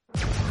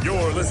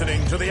You're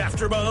listening to the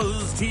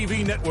AfterBuzz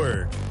TV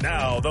Network,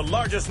 now the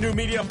largest new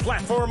media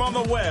platform on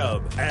the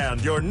web, and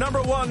your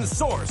number one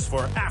source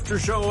for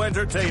after-show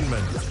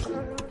entertainment.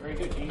 Very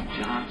good, Keith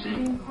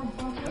Johnson.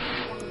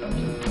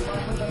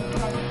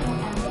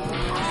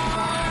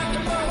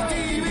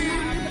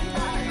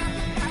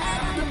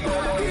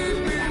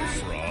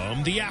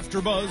 From the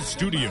AfterBuzz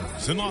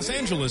Studios in Los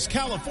Angeles,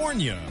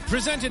 California,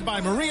 presented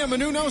by Maria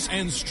Menounos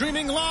and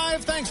streaming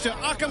live thanks to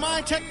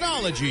Akamai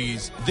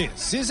Technologies,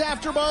 this is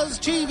AfterBuzz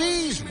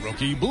TV's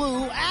Rookie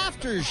Blue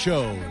After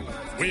Show.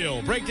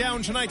 We'll break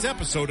down tonight's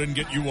episode and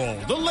get you all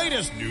the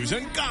latest news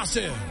and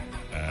gossip.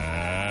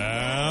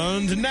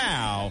 And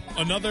now,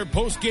 another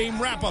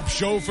post-game wrap-up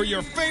show for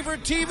your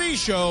favorite TV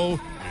show.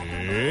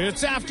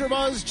 It's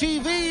AfterBuzz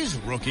TV's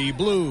Rookie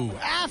Blue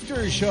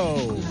After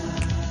Show.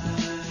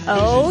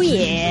 Oh,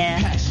 yeah.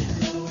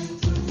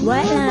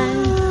 What?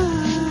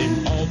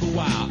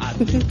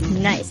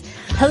 Nice.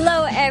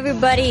 Hello,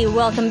 everybody.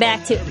 Welcome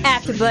back to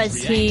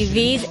AfterBuzz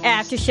TV's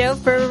After Show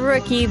for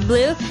Rookie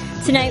Blue.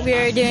 Tonight we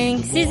are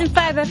doing Season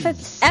 5,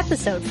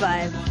 Episode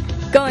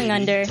 5, Going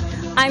Under.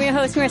 I'm your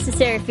host, Marissa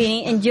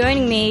Serafini, and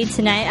joining me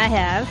tonight I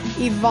have...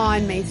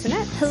 Yvonne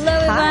Masonette.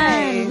 Hello,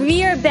 Yvonne.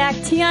 We are back.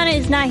 Tiana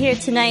is not here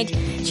tonight.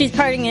 She's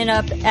partying it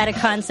up at a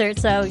concert,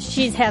 so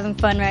she's having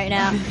fun right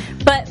now.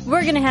 But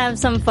we're going to have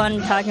some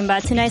fun talking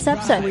about tonight's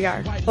episode. We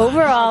are.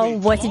 Overall,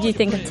 what did you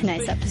think of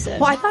tonight's episode?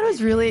 Well, I thought it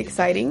was really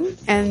exciting,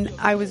 and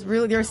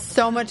there's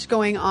so much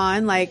going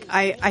on. Like,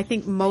 I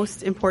think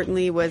most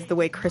importantly was the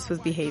way Chris was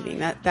behaving.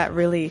 That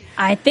really...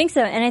 I think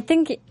so, and I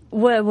think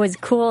what was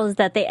cool is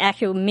that they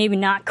actually, maybe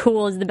not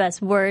cool is the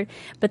best word,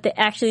 but they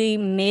actually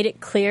made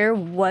it clear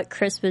what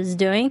Chris was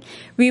doing.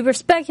 We were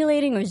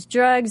speculating it was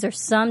drugs or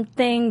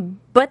something,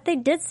 but they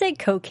did say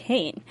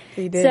cocaine.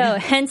 They did. So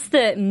hence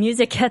the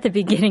music at the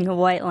beginning of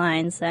White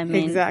Lines. I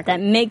mean, exactly. That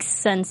makes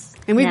sense.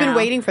 And we've now. been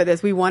waiting for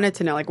this. We wanted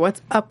to know, like,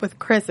 what's up with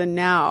Chris, and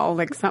now,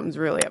 like, something's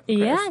really up with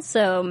Chris. Yeah,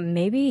 so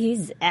maybe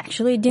he's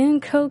actually doing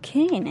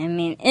cocaine. I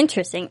mean,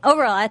 interesting.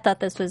 Overall, I thought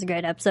this was a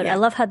great episode. Yeah. I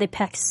love how they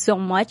packed so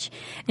much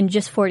in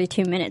just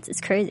 42 minutes.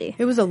 It's crazy.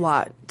 It was a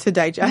lot to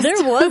digest.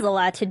 There was a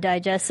lot to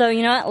digest. So,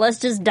 you know what? Let's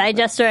just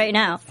digest it right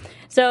now.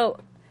 So,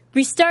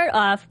 we start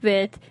off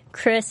with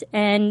Chris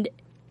and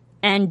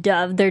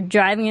Dove. They're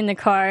driving in the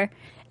car,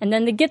 and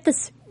then they get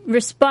this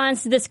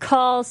response to this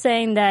call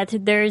saying that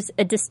there's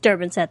a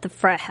disturbance at the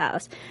frat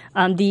house,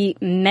 the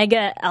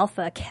Mega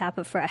Alpha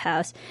Kappa frat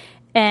house.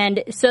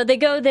 And so they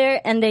go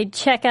there and they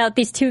check out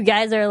these two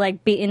guys are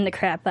like beating the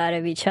crap out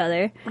of each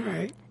other. All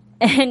right.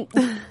 And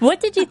what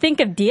did you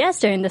think of Diaz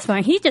during this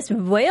one? He just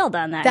wailed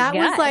on that guy.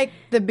 That was like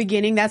the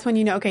beginning. That's when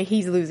you know, okay,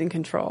 he's losing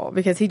control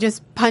because he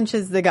just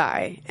punches the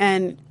guy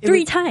and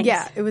three times.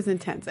 Yeah, it was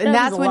intense, and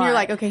that's when you're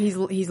like, okay, he's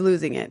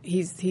losing it.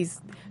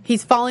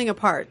 He's falling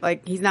apart.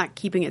 Like he's not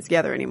keeping it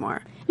together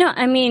anymore. No,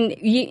 I mean,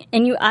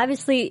 you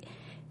obviously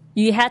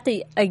you have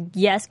to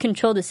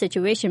control the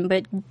situation,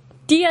 but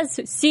Diaz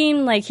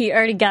seemed like he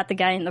already got the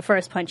guy in the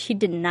first punch. He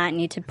did not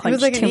need to punch. It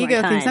was like two an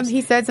ego more thing. times. He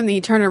said something.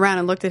 He turned around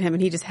and looked at him,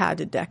 and he just had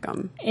to deck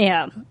him.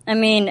 Yeah, I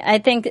mean, I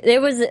think it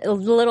was a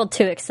little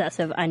too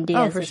excessive on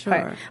Diaz's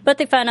part. But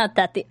they found out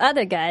that the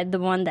other guy, the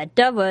one that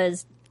Dove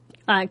was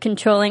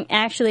controlling,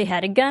 actually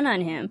had a gun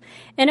on him,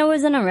 and it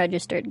was an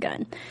unregistered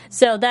gun.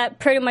 So that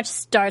pretty much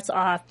starts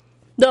off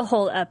the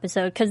whole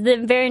episode. Because the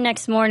very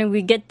next morning,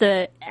 we get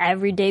the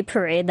everyday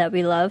parade that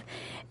we love,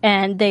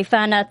 and they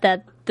found out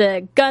that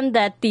the gun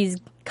that these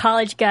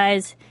college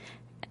guys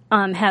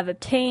have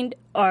obtained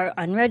are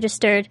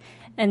unregistered,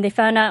 and they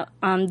found out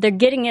they're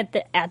getting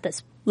it at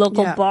this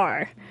local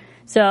bar.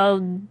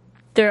 So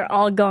they're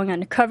all going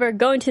undercover,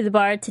 going to the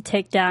bar to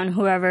take down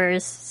whoever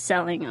is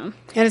selling them.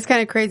 And it's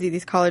kind of crazy.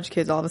 These college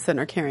kids all of a sudden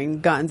are carrying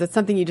guns. That's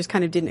something you just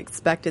kind of didn't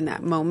expect in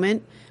that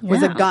moment.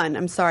 Was a gun.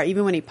 I'm sorry.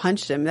 Even when he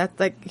punched him, that's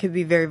like could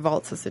be a very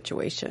volatile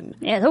situation.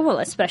 Yeah, well,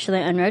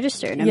 especially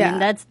unregistered. I mean,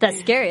 that's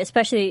scary,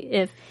 especially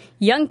if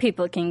young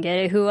people can get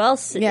it. Who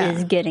else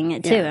is getting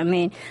it too? I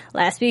mean,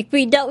 last week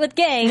we dealt with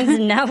gangs,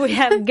 and now we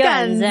have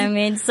guns. I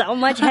mean, so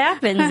much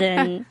happens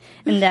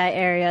in that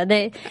area.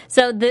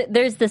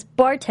 There's this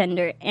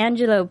bartender,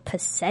 Angelo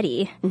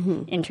Passetti.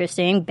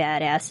 Interesting,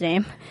 badass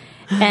name.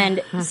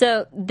 And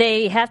so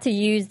they have to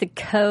use the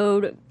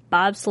code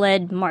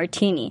Bobsled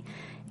Martini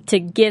to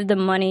give the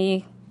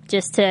money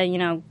just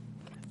to,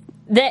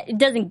 that it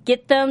doesn't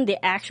get them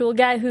the actual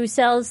guy who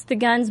sells the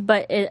guns,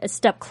 but a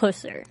step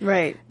closer.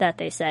 Right. That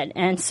they said.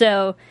 And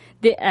so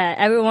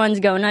everyone's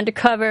going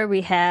undercover.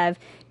 We have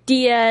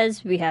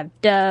Diaz, we have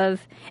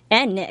Dove,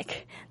 and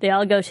Nick. They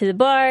all go to the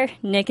bar.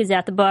 Nick is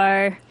at the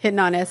bar. Hitting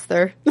on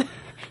Esther.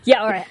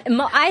 Yeah, or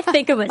I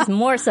think it was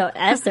more so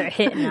Esther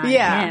hitting on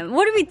him.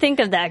 What do we think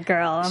of that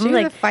girl? She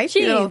was a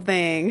feisty little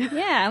thing.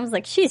 Yeah, I was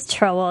like, she's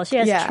trouble. She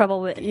has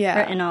trouble with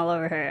written all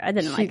over her. I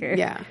didn't like her.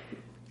 Yeah.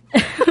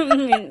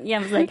 I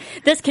was like,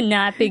 this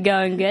cannot be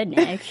going good,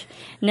 Nick.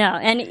 No,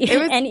 and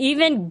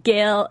even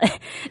Gail,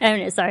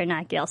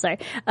 not Gail,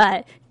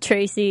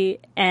 Tracy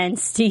and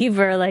Steve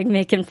were like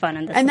making fun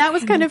of this. And that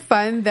was kind of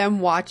fun, them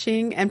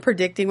watching and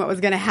predicting what was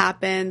going to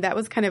happen. That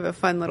was kind of a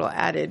fun little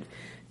added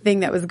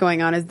thing that was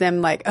going on is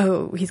them like,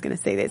 oh, he's going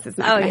to say this, it's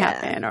not going to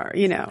happen, or,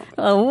 you know.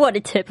 Oh, what a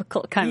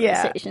typical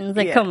conversation. It's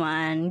like, come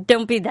on,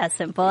 don't be that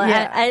simple.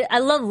 I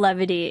love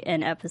levity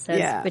in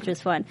episodes, which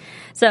was fun.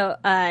 So,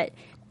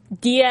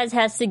 Diaz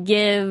has to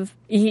give,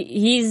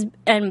 he's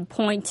and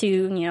point to,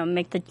 you know,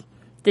 make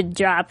the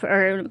drop,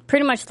 or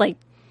pretty much like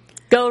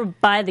go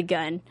buy the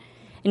gun.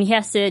 And he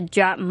has to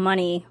drop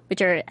money, which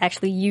are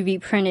actually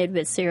UV printed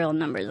with serial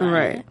numbers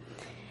on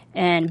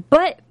it.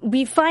 But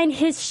we find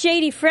his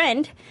shady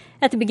friend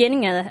at the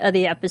beginning of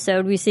the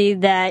episode. We see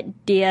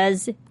that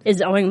Diaz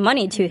is owing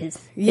money to his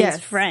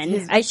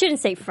friend. I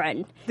shouldn't say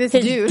friend. His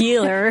dude.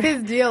 Dealer.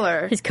 His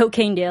dealer. His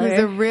cocaine dealer. He's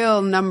a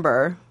real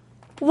number.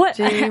 What?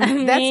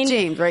 James. That's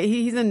James, right?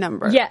 He's a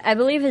number. Yeah, I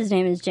believe his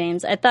name is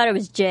James. I thought it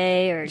was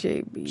J or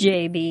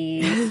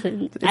JB.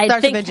 With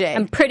a J.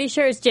 I'm pretty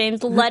sure it's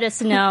James. Let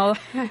us know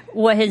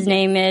what his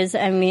name is.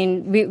 I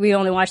mean, we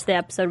only watched the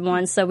episode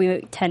once, so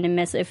we tend to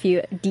miss a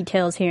few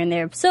details here and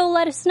there. So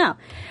let us know.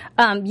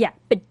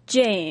 But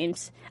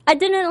James, I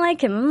didn't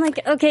like him. I'm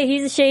like, okay,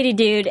 he's a shady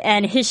dude,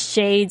 and his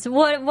shades.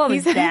 What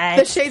was that?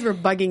 The shades were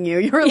bugging you.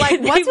 You were like,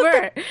 what's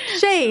with the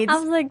shades? I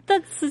was like,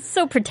 that's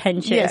so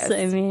pretentious. Yes.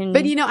 I mean,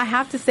 but you know, I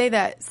have to say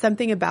that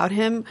something about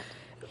him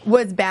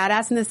was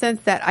badass in the sense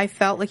that I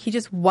felt like he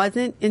just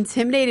wasn't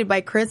intimidated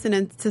by Chris,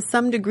 and to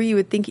some degree, you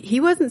would think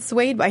he wasn't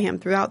swayed by him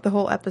throughout the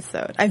whole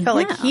episode. I felt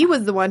like he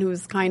was the one who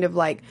was kind of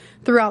like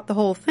throughout the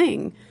whole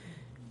thing.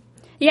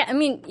 Yeah, I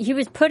mean, he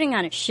was putting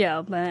on a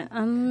show, but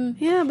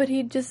yeah, but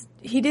he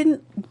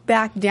didn't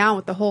back down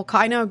with the whole.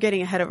 I know I'm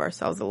getting ahead of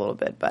ourselves a little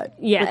bit, but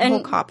with the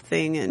whole cop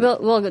thing, and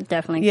we'll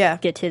definitely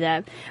get to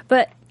that.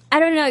 But I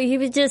don't know, he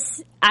was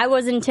just. I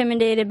was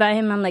intimidated by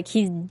him. I'm like,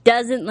 he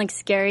doesn't look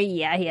scary.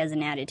 Yeah, he has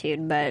an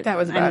attitude, but that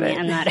was about it.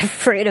 I'm not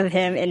afraid of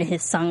him and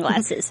his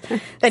sunglasses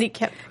that he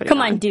kept putting Come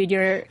on, dude,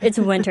 it's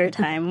winter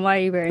time. Why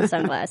are you wearing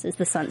sunglasses?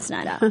 The sun's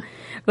not out.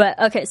 But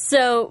okay,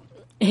 so.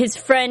 His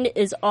friend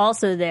is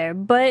also there,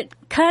 but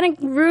kind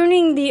of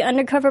ruining the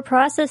undercover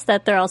process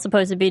that they're all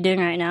supposed to be doing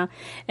right now.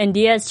 And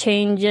Diaz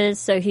changes,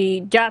 so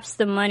he drops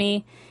the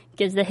money,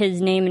 gives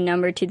his name and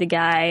number to the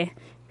guy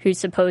who's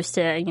supposed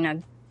to, you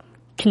know,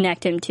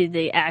 connect him to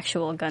the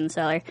actual gun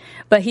seller.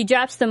 But he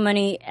drops the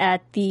money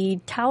at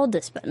the towel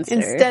dispenser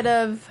instead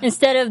of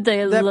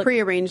the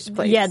prearranged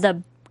place. Yeah,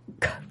 the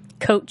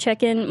coat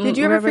check-in. Did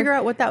you ever figure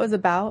out what that was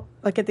about?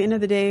 Like at the end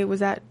of the day, was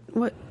that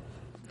what?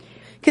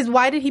 Because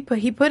why did he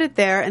put it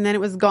there and then it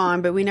was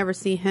gone, but we never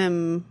see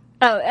him.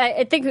 Oh,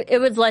 I think it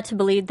was led to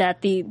believe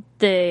that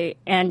the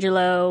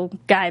Angelo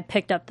guy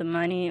picked up the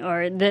money,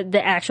 or the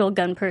actual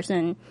gun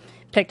person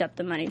picked up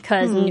the money,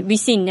 because we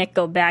see Nick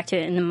go back to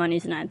it and the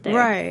money's not there.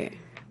 Right.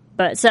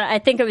 But so I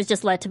think it was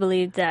just led to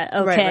believe that,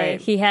 okay,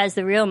 he has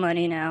the real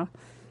money now.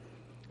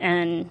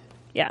 And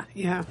yeah.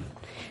 Yeah.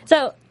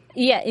 So.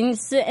 Yeah,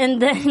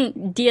 and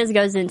then Diaz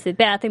goes into the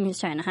bathroom. He's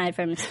trying to hide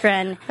from his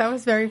friend. That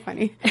was very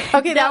funny.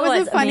 Okay, that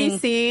was a funny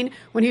scene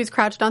when he was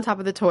crouched on top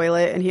of the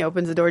toilet and he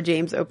opens the door.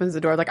 James opens the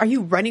door. Like, are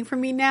you running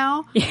from me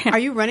now? Yeah. Are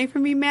you running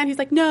from me, man? He's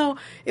like, no.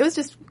 It was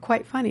just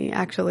quite funny,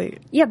 actually.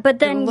 Yeah, but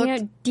then you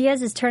know,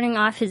 Diaz is turning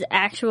off his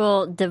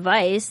actual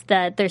device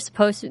that they're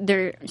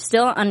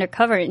still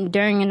undercover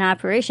during an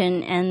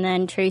operation, and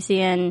then Tracy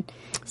and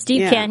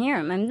Steve can't hear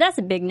him. I mean, that's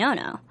a big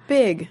no-no.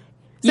 Big.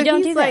 So you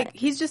don't do that.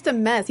 He's just a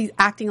mess. He's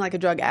acting like a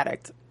drug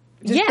addict.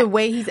 Just the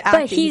way he's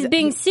acting. But he's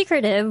being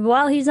secretive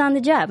while he's on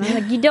the job. I'm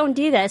like, you don't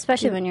do that,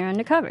 especially when you're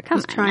undercover. Come on,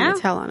 he's trying to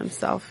tell on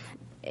himself.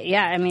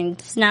 Yeah, I mean,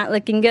 it's not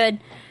looking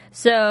good.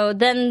 So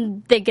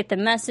then they get the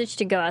message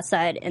to go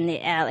outside in the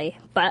alley.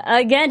 But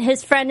again,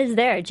 his friend is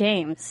there,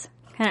 James.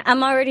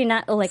 I'm already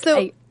not, like,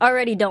 I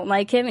already don't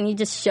like him, and he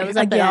just shows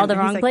up at all the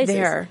wrong places.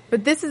 There.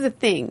 But this is the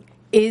thing.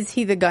 Is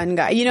he the gun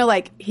guy? You know,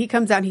 like, he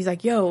comes out and he's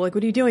like, yo, like,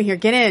 what are you doing here?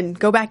 Get in.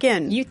 Go back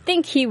in. You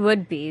think he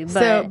would be,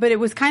 but... But it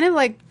was kind of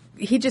like,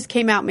 he just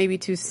came out maybe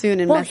too soon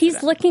and messed he's it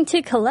up. Looking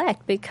to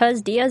collect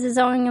because Diaz is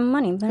owing him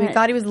money. But... He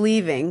thought he was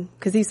leaving,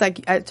 because he's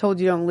like, I told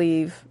you don't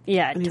leave.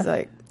 Yeah. And he's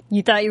like...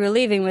 You thought you were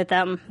leaving with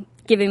them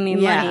giving me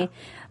money.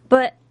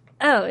 But,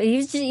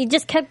 he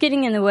just kept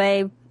getting in the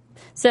way.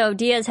 So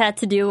Diaz had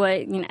to do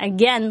what, you know,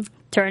 again...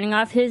 turning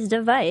off his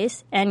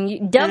device,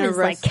 and Dove is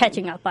like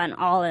catching up on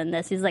all in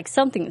this. He's like,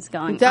 something's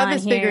going on here. Dove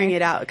is figuring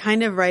it out,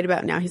 kind of right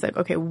about now. He's like,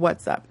 okay,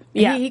 what's up?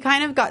 Yeah. He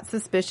kind of got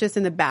suspicious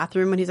in the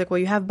bathroom when he's like, well,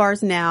 you have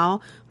bars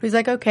now. He's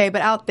like, okay,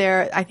 but out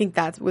there, I think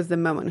that was the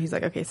moment when he's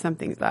like, okay,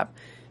 something's up.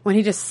 When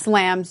he just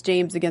slams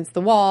James against the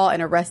wall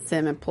and arrests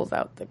him and pulls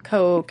out the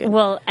coke. And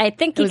I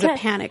think it was a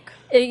panic.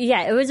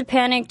 It was a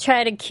panic.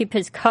 Try to keep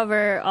his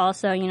cover.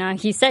 Also, you know,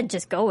 he said,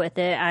 "Just go with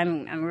it.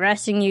 I'm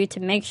arresting you to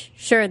make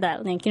sure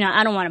that, like, you know,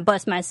 I don't want to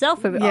bust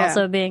myself for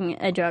also being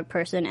a drug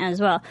person as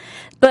well."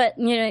 But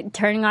you know,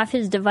 turning off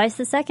his device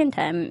the second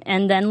time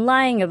and then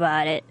lying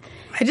about it.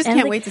 I just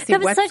can't wait to see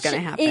what's going to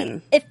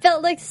happen. It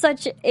felt like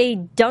such a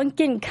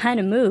Duncan kind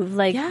of move,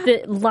 like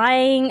the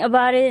lying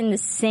about it in the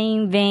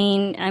same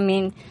vein. I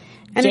mean,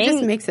 and it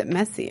just makes it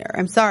messier.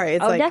 I'm sorry.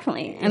 It's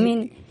definitely. I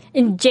mean,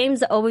 and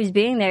James always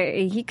being there,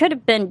 he could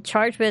have been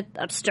charged with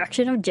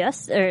obstruction of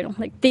justice, or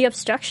like the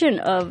obstruction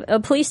of a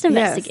police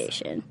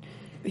investigation.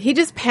 he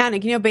just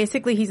panicked. You know,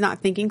 basically he's not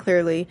thinking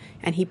clearly,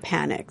 and he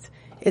panicked.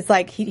 It's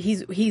like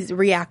he's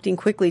reacting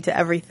quickly to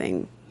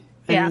everything,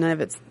 and none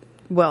of it's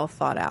well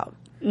thought out.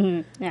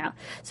 Yeah.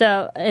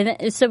 So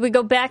we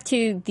go back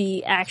to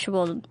the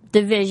actual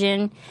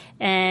division,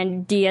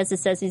 and Diaz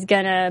says he's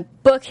gonna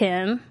book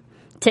him,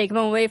 take him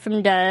away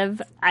from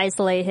Dove,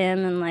 isolate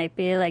him, and like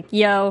be like,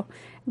 "Yo,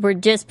 we're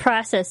just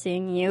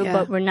processing you,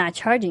 but we're not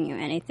charging you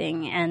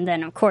anything." And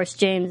then, of course,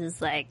 James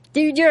is like,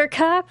 "Dude, you're a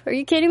cop? Are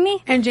you kidding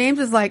me?" And James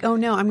is like, "Oh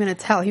no, I'm gonna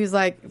tell." He was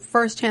like,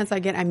 "First chance I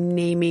get, I'm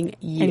naming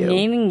you. I'm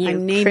naming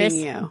you, Chris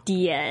you.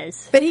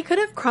 Diaz." But he could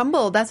have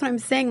crumbled. That's what I'm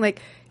saying.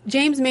 Like,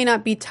 James may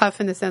not be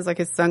tough in the sense like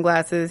his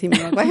sunglasses. He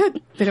may look like a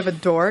bit of a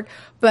dork,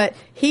 but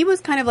he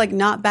was kind of like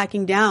not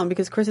backing down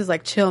because Chris is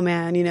like, "Chill,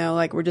 man. You know,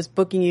 like we're just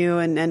booking you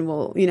and then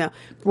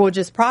we're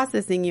just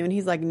processing you." And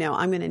he's like, "No,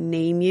 I'm going to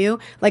name you."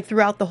 Like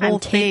throughout the whole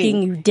thing.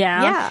 Taking you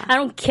down. Yeah. I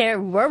don't care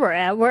where we're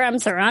at. I'm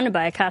surrounded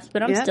by cops,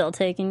 but I'm still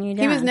taking you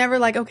down. He was never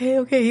like,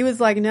 okay. He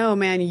was like, "No,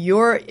 man,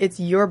 it's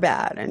your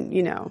bad." And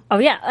Oh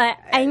yeah.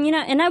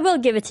 And I will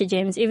give it to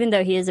James, even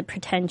though he is a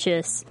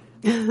pretentious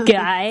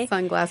guy.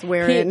 Sunglass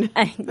wearing.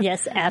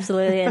 Yes,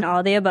 absolutely, and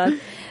all the above.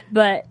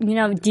 But,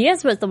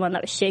 Diaz was the one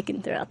that was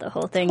shaken throughout the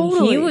whole thing.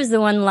 Totally. He was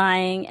the one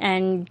lying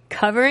and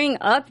covering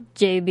up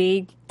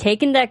JB,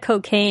 taking that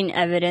cocaine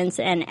evidence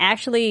and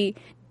actually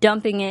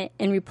dumping it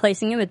and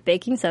replacing it with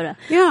baking soda.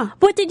 Yeah.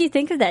 What did you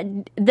think of that?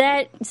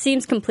 That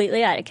seems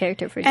completely out of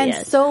character for Diaz.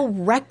 And so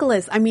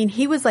reckless. I mean,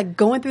 he was like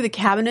going through the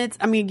cabinets.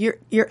 I mean,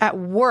 you're at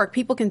work.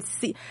 People can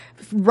see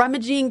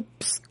rummaging,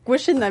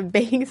 squishing the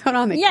baking soda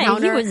on the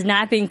counter. Yeah, he was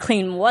not being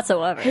clean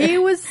whatsoever. He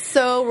was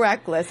so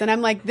reckless. And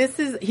I'm like,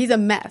 he's a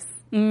mess.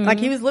 Mm-hmm. Like,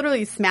 he was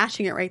literally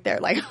smashing it right there.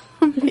 Like,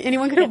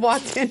 anyone could have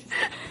walked in.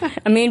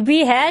 I mean,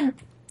 we had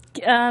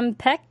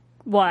Peck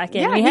walk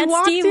in. Yeah, we had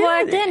Steve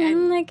walked in. And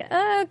I'm like,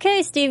 oh,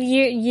 okay, Steve,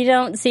 you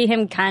don't see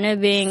him kind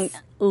of being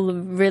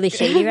really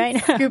shady right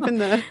now. Scooping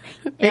the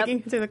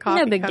baking to the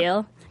coffee No big cup.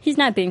 deal. He's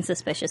not being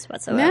suspicious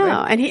whatsoever.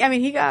 No, and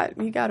he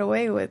got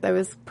away with. It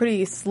was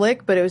pretty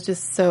slick, but it was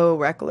just so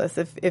reckless.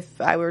 If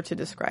I were to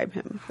describe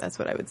him, that's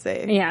what I would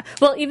say. Yeah.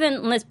 Well,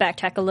 let's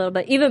backtrack a little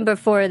bit. Even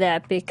before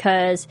that,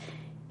 because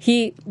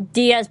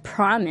Diaz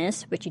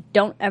promised, which you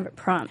don't ever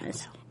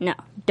promise. No,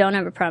 don't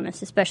ever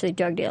promise, especially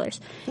drug dealers.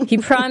 He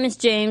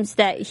promised James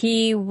that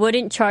he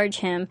wouldn't charge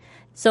him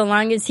so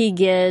long as he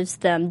gives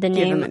them the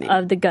name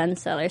of the gun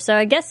seller. So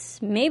I guess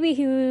maybe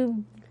he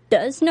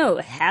does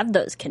have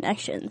those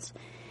connections.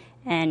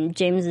 And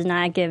James is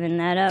not giving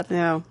that up.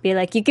 No. Be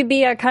like, you could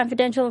be our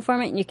confidential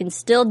informant and you can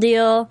still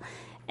deal.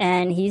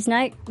 And he's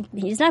not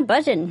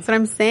budging. That's what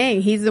I'm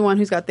saying. He's the one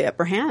who's got the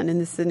upper hand in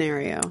this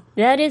scenario.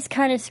 That is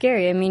kind of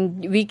scary. I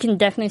mean, we can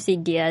definitely see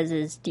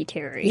Diaz's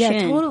deterioration.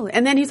 Yeah, totally.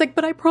 And then he's like,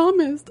 "But I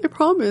promised.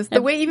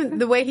 The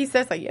way he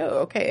says, like, yo,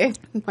 okay."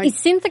 Like, he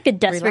seems like a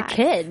desperate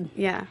kid.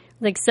 Yeah.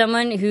 Like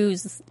someone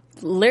who's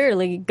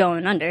literally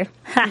going under.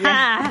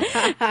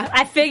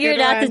 I figured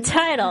out the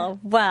title.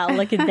 Wow,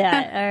 look at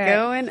that. All right.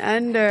 Going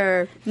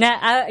under. Now,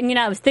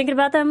 I was thinking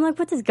about that. I'm like,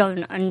 what does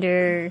going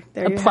under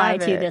apply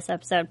to this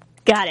episode?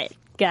 Got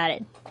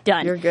it.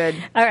 Done. You're good.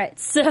 All right,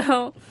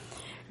 so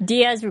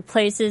Diaz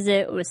replaces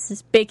it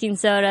with baking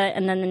soda,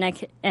 and then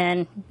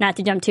and not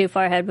to jump too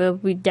far ahead,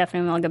 but we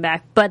definitely will go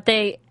back. But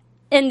they,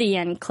 in the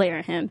end,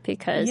 clear him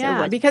because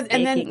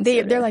and then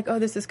they're like, "Oh,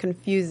 this is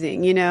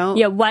confusing,"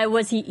 Yeah, why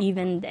was he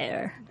even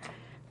there?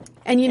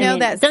 And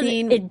that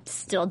scene... It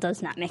still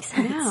does not make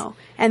sense. No.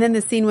 And then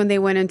the scene when they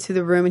went into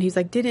the room and he's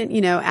like,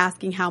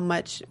 asking how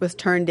much was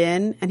turned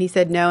in. And he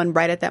said no. And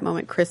right at that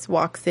moment, Chris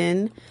walks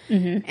in.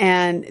 Mm-hmm.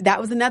 And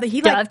that was another...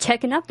 Dove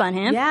checking up on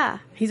him. Yeah.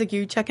 He's like,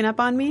 "You checking up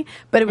on me?"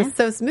 But it was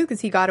so smooth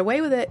because he got away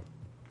with it.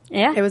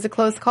 Yeah. It was a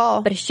close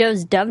call. But it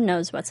shows Dove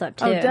knows what's up,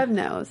 too. Oh, Dove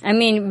knows. I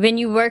mean, when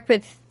you work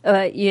with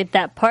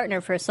that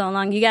partner for so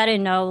long, you got to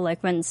know,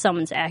 like, when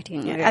someone's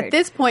acting weird. At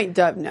this point,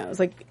 Dove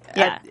knows. Like,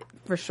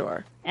 for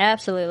sure.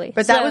 Absolutely.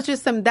 But that was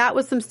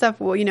some stuff.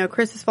 Well,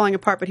 Chris is falling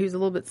apart, but he was a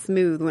little bit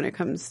smooth when it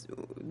comes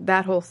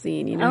that whole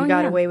scene. He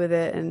got away with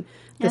it, and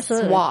the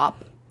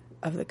swap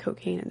of the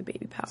cocaine and the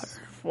baby powder.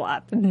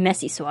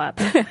 Messy swap.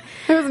 It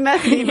was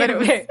messy, but it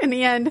was in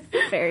the end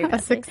very messy. A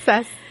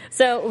success.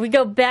 So we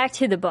go back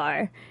to the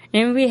bar,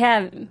 and we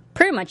have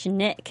pretty much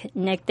Nick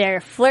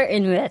there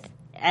flirting with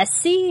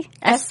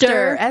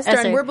Esther,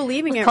 and we're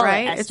believing it,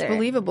 right? It's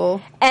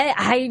believable. And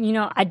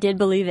I did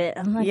believe it.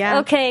 I'm like,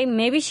 okay,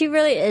 maybe she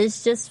really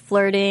is just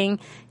flirting.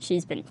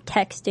 She's been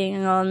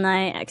texting all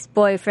night,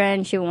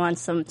 ex-boyfriend. She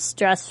wants some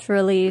stress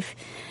relief.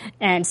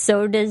 And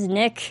so does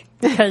Nick,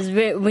 because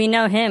we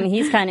know him.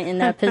 He's kind of in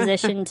that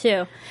position,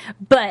 too.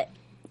 But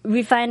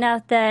we find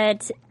out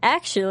that,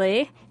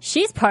 actually,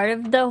 she's part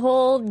of the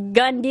whole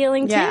gun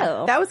dealing, too.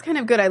 That was kind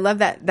of good. I love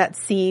that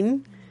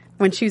scene.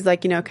 When she's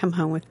like, "Come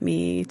home with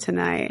me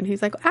tonight." And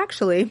he's like,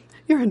 "Actually,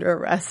 You're under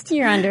arrest.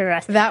 You're under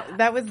arrest.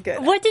 That was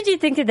good. What did you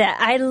think of that?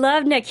 I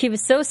love Nick. He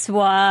was so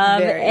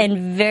suave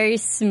and very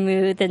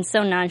smooth and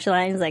so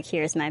nonchalant. He's like,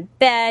 here's my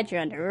badge.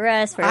 You're under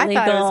arrest for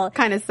illegal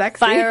kind of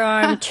sexy.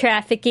 firearm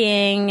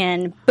trafficking,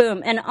 and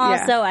boom. And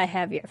also, I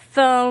have your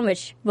phone,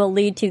 which will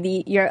lead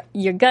to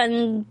your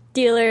gun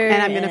dealer.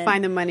 And I'm going to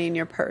find the money in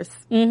your purse.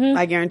 Mm-hmm.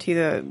 I guarantee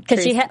the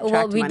because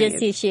we did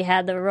see she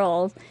had the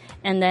rolls.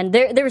 And then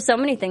there were so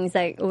many things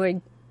that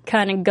would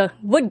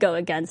go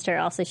against her.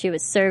 Also, she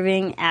was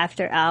serving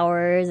after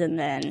hours, and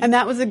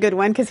that was a good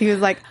one because he was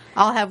like,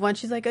 "I'll have one."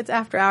 She's like, "It's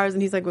after hours,"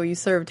 and he's like, "Well, you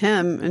served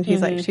him," and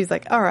she's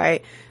like, "All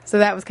right." So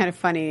that was kind of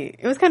funny.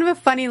 It was kind of a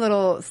funny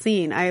little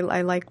scene. I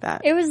like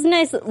that. It was a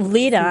nice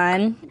lead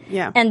on,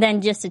 and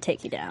then just to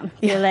take you down.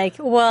 You're like,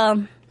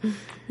 well, it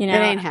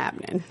ain't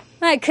happening.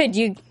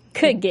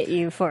 Could get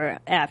you for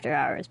after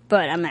hours,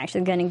 but I'm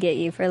actually going to get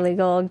you for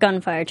illegal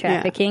gunfire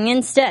trafficking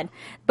instead.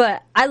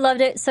 But I loved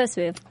it. So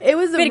smooth. It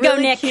was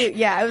really cute.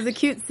 Yeah, it was a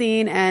cute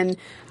scene, and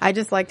I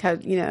just liked how,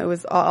 it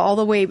was all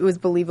the way, it was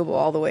believable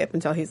all the way up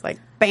until he's like,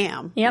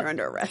 bam, you're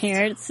under arrest.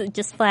 Here, it's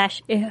just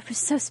flash. It was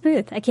so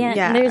smooth. I can't,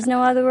 there's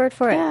no other word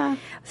for it. Yeah.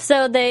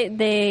 So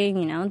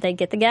they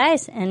get the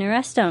guys and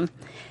arrest them.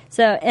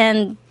 So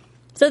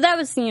that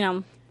was,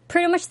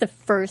 pretty much the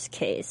first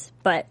case,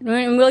 but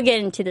we'll get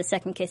into the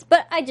second case.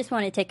 But I just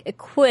want to take a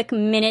quick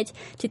minute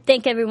to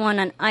thank everyone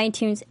on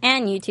iTunes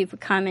and YouTube for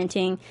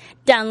commenting,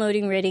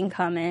 downloading, rating,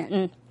 comment,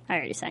 and I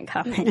already said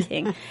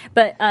commenting,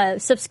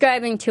 but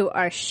subscribing to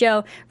our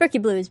show. Rookie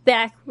Blue is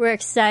back. We're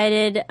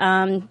excited.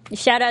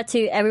 Shout out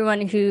to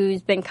everyone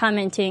who's been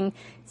commenting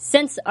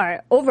since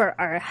over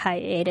our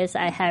hiatus.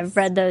 I have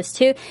read those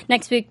too.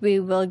 Next week we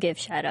will give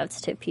shout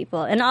outs to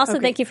people. And also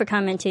thank you for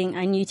commenting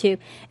on YouTube.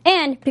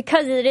 And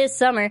because it is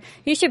summer,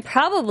 you should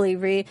probably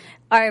read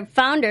our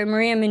founder,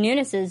 Maria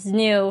Menounos'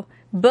 new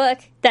book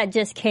that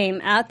just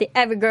came out, The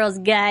Every Girl's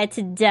Guide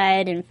to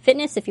Diet and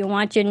Fitness. If you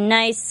want your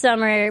nice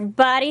summer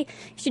body,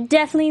 you should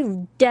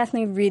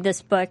definitely read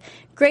this book.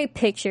 Great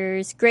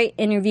pictures, great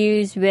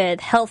interviews with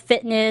health,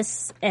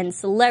 fitness, and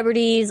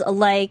celebrities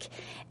alike,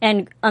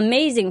 and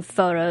amazing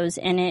photos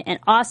in it, and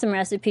awesome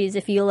recipes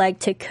if you like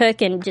to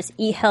cook and just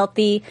eat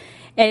healthy.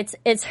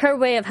 It's her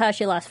way of how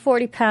she lost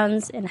 40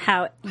 pounds and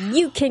how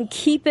you can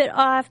keep it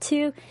off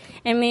too.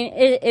 I mean,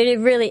 it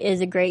really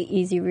is a great,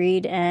 easy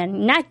read,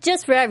 and not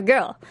just for every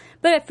girl,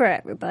 but for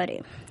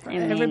everybody.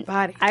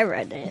 Everybody. I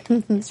read it.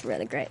 It's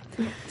really great.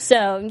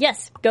 So,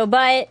 yes, go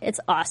buy it. It's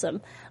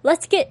awesome.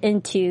 Let's get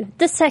into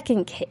the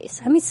second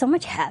case. I mean, so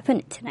much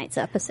happened in tonight's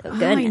episode.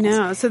 Goodness. I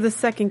know. So the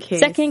second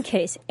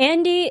case.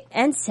 Andy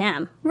and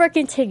Sam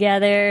working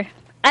together.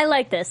 I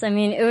like this. I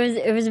mean,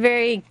 it was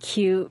very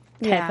cute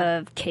type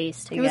of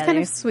case together. It was kind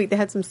of sweet. They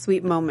had some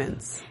sweet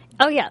moments.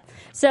 Oh, yeah.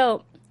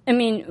 So, I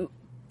mean,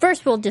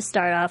 first we'll just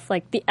start off,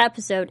 like, the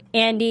episode.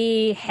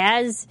 Andy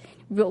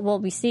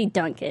we see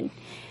Duncan.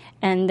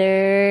 And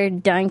they're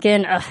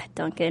Duncan.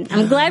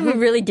 I'm glad we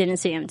really didn't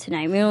see him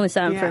tonight. We only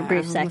saw him for a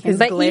brief second. His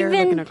glare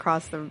looking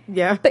across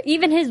But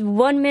even his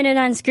 1 minute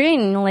on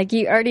screen, like,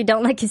 you already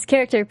don't like his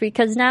character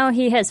because now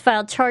he has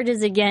filed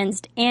charges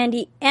against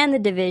Andy and the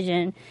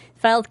division,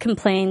 filed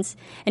complaints,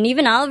 and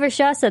even Oliver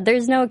Shaw said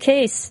there's no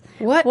case.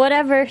 What?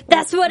 Whatever.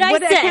 That's what I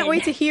said. I can't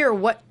wait to hear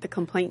what the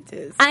complaint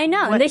is. I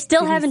know. And they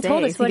still haven't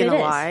told us what it is. Is he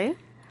gonna lie?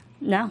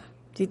 No.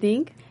 Do you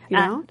think? You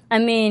don't? I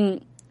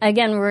mean,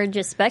 again, we're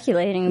just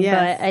speculating,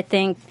 but I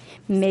think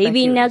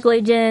maybe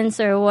negligence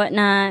or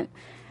whatnot.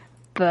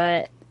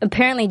 But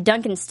apparently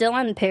Duncan's still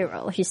on the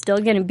payroll. He's still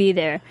going to be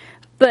there.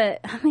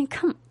 But, I mean,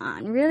 come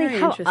on. Really? Very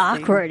How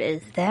awkward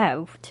is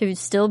that? To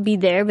still be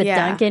there with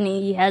Duncan?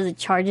 He has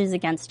charges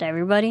against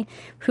everybody.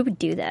 Who would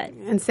do that?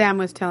 And Sam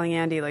was telling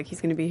Andy, like, he's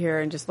going to be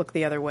here and just look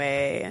the other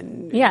way.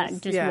 And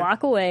just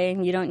walk away.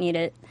 You don't need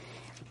it.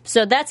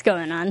 So that's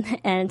going on.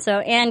 And so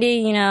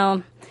Andy,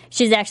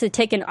 she's actually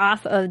taken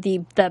off of the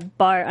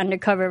bar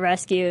undercover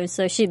rescue.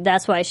 So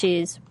that's why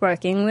she's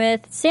working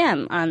with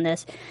Sam on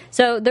this.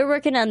 So they're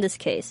working on this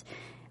case.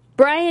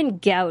 Brian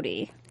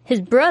Gowdy, his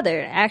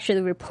brother,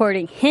 actually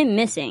reporting him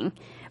missing,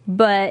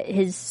 but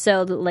his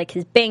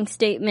bank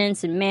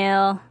statements and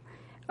mail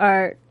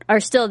are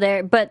still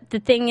there. But the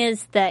thing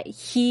is that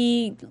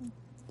he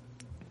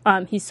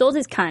sold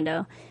his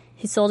condo,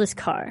 he sold his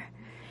car,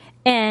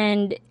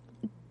 and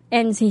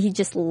he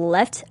just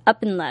left,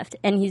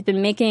 and he's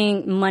been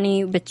making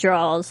money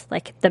withdrawals,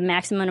 like the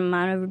maximum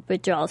amount of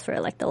withdrawals for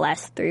like the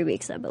last 3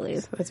 weeks, I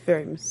believe. So it's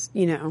very,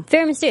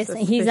 very mysterious.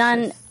 He's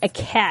on a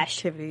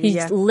cash.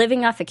 He's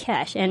living off of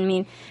cash. And I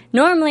mean,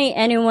 normally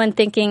anyone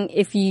thinking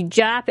if you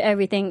drop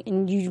everything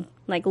and you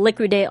like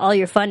liquidate all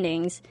your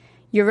fundings,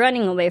 you're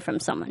running away from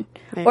someone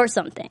or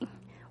something.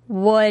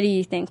 What do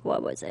you think?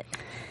 What was it?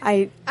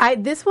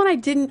 This one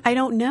I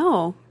don't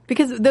know.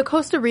 Because the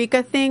Costa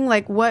Rica thing,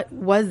 like, what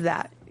was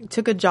that?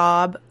 Took a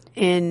job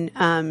in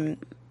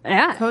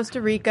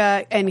Costa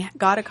Rica and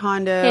got a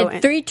condo. He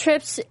had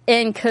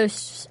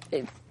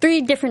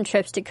 3 different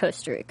trips to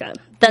Costa Rica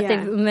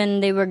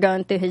when they were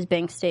going through his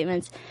bank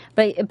statements.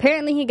 But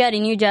apparently he got a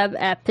new job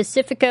at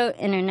Pacifico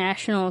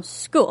International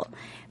School,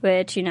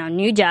 which,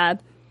 new job,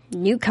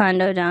 new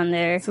condo down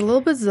there. It's a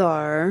little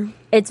bizarre.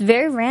 It's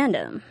very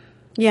random.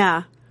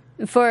 Yeah.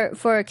 For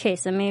a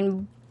case. I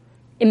mean,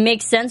 it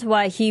makes sense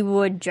why he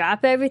would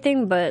drop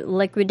everything, but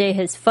liquidate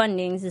his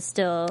fundings is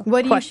still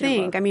What do you questionable.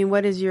 think? I mean,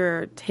 what is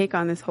your take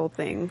on this whole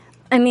thing?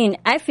 I mean,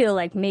 I feel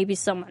like maybe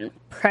someone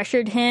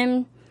pressured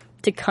him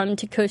to come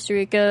to Costa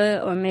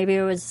Rica, or maybe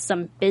it was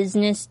some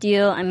business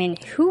deal. I mean,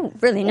 who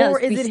really knows? Or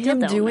is it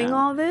him doing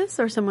all this,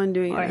 or someone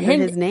doing it under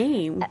his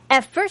name?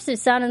 At first, it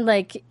sounded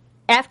like,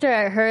 after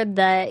I heard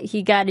that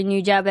he got a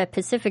new job at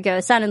Pacifico,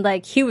 it sounded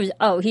like he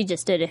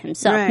just did it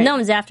himself. Right. No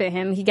one's after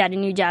him. He got a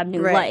new job,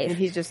 new life. And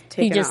he's just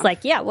taking off.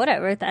 like, yeah,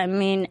 whatever. I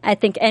mean, I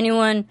think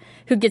anyone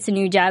who gets a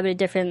new job at a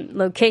different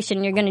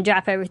location, you're going to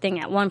drop everything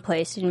at one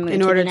place and move in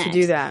to order the to next.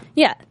 do that.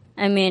 Yeah.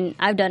 I mean,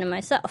 I've done it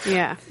myself.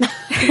 Yeah.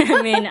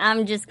 I mean,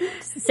 I'm just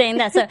saying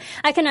that. So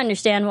I can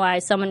understand why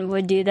someone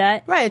would do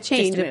that. Right, a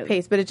change of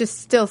pace, but it's just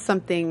still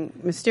something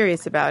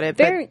mysterious about it.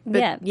 Very,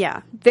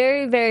 yeah.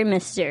 Very, very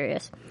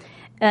mysterious.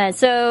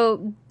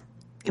 So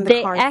And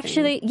they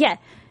actually,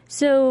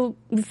 So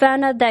we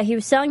found out that he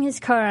was selling his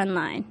car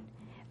online.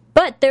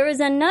 But there was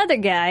another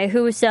guy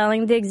who was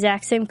selling the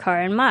exact same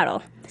car and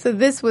model. So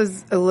this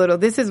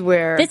is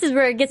where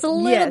it gets a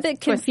little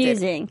bit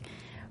confusing. Twisted.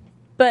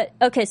 But,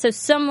 okay, so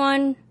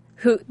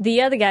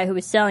the other guy who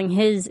was selling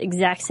his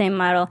exact same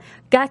model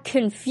got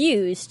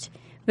confused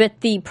with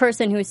the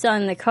person who was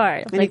selling the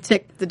car. And he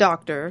took the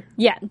doctor.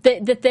 Yeah,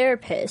 the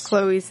therapist.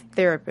 Chloe's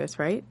therapist,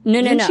 right?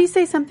 No. Didn't she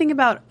say something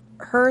about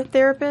her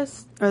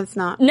therapist? Or it's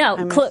not?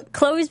 No,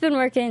 Chloe's been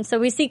working, so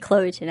we see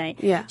Chloe tonight.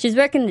 Yeah. She's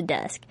working the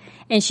desk,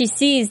 and she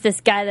sees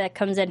this guy that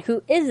comes in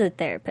who is a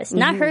therapist.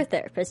 Not her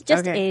therapist,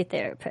 just a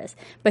therapist.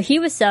 But he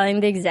was selling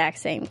the exact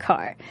same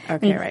car.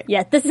 Okay, right.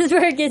 Yeah, this is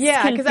where it gets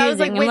confusing. Because I was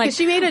like, wait, because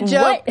she made a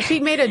joke. What? She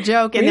made a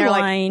joke, and they're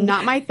like, Rewind.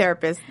 not my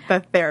therapist,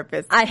 the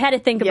therapist. I had to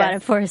think about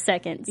it for a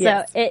second.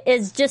 So it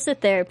is just a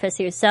therapist.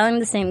 He was selling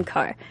the same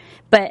car.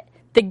 But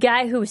the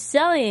guy who was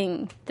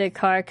selling the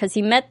car, because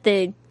he met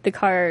the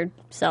car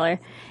seller,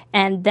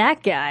 and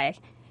that guy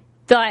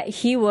thought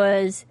he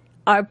was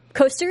our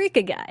Costa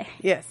Rica guy.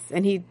 Yes,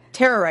 and he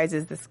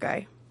terrorizes this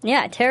guy.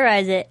 Yeah,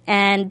 terrorize it.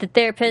 And the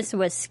therapist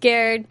was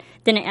scared,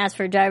 didn't ask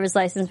for a driver's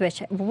license,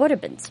 which would have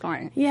been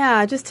smart.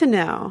 Yeah, just to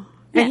know.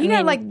 Yeah,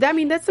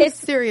 And that's some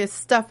serious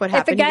stuff would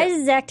happen. If a guy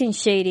is acting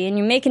shady and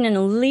you're making an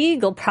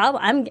illegal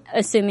I'm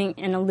assuming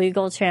an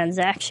illegal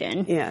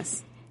transaction.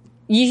 Yes.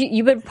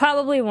 You would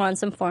probably want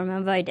some form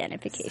of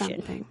identification.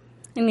 Something.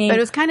 I mean, but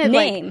it was kind of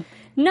name,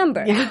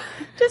 number. Yeah,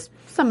 just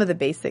some of the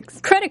basics.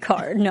 Credit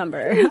card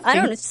number. I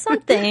don't know,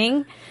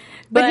 something.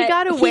 But he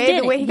got away.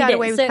 The way he got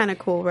away was kind of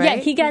cool, right? Yeah,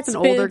 he got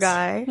spooked. An older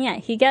guy. Yeah,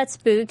 he got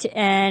spooked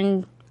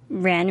and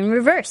ran in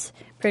reverse,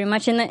 pretty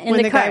much in the car.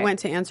 When the guy went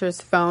to answer his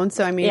phone,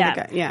 so I mean,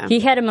 he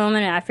had a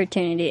moment of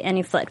opportunity and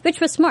he fled, which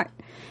was smart.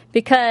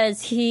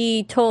 Because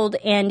he told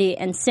Andy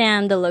and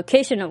Sam the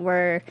location of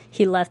where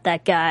he left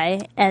that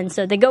guy. And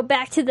so they go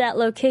back to that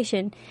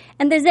location.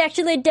 And there's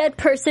actually a dead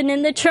person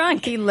in the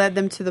trunk. He led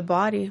them to the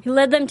body.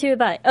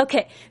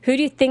 Okay, who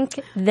do you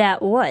think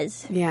that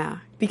was? Yeah,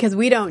 because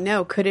we don't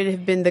know. Could it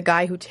have been the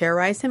guy who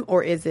terrorized him,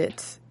 or is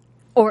it...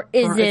 Or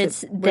is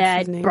it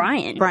that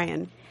Brian?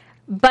 Brian.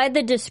 By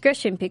the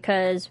description,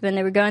 because when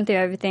they were going through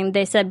everything,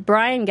 they said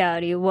Brian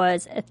Gowdy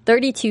was a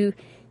 32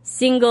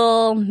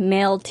 single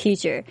male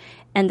teacher.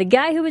 And the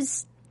guy who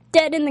was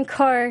dead in the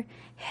car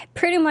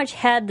pretty much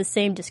had the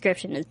same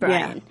description as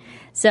Brian. Yeah.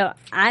 So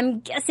I'm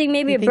guessing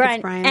maybe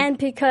Brian. And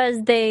because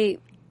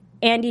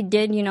Andy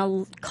did,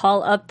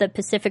 call up the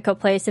Pacifico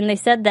place, and they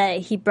said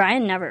that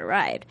Brian never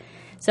arrived.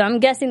 So I'm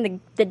guessing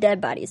the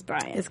dead body is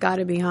Brian. It's got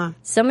to be, huh?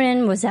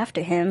 Someone was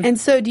after him. And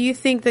so do you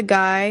think the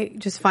guy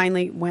just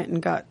finally went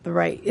and got the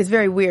right... It's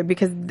very weird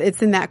because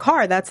it's in that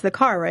car. That's the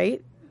car,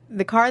 right?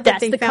 The car that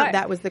they found,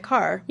 that was the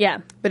car. Yeah.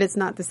 But it's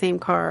not the same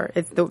car.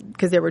 It's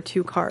because there were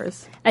two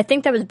cars. I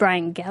think that was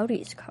Brian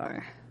Gowdy's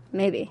car.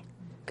 Maybe.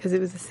 Because it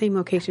was the same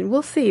location.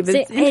 We'll see. But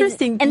it's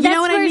interesting. And you that's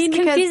know what where I mean?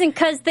 It's confusing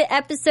because the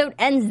episode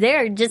ends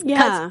there. Just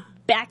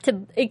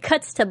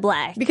cuts to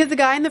black. Because the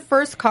guy in the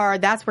first car,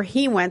 that's where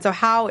he went. So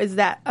how is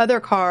that other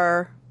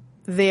car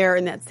there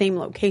in that same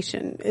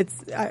location? It's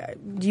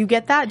do you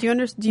get that? Do you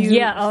understand?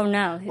 Yeah. Oh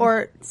no.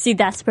 Or see,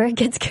 that's where it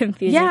gets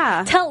confusing.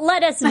 Yeah.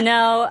 Let us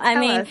know. I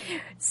mean,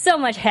 so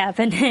much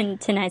happened in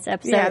tonight's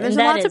episode. Yeah, there's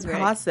a lot to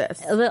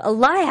process. A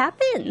lot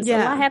happens.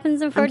 Yeah. A lot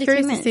happens in 42 minutes.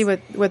 I'm curious to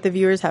see what the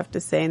viewers have to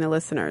say and the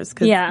listeners.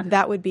 Because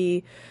that would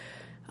be...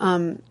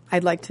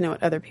 I'd like to know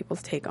what other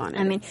people's take on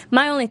it. I mean,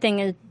 my only thing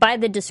is, by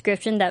the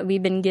description that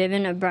we've been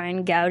given of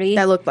Brian Gowdy...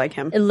 That looked like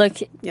him. It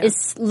looks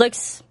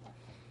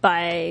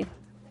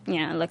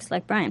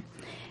like Brian.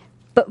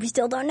 But we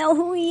still don't know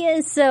who he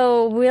is,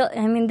 so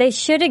they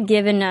should have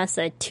given us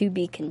a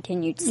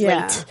to-be-continued slate.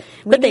 Yeah.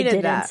 But they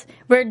didn't. That.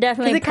 We're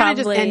definitely because it kind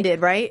of just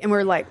ended, right? And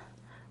we're like...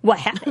 What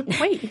happened?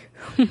 Wait.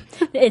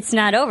 It's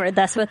not over.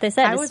 That's what they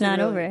said. It's not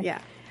over. Yeah.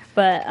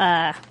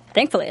 But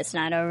thankfully it's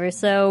not over,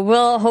 so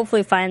we'll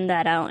hopefully find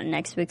that out in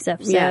next week's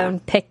episode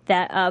and pick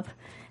that up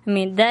I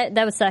mean, that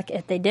would suck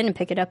if they didn't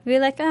pick it up. We'd be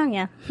like, oh,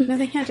 yeah. No,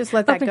 they can't just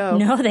let that go.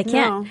 No, they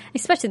can't. No.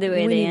 Especially the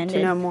way they ended.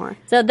 We need to know more.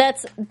 So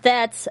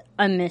that's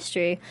a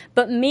mystery.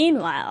 But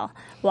meanwhile,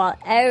 while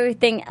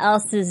everything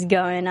else is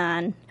going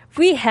on,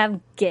 we have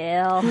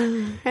Gail.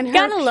 And her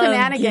Gotta love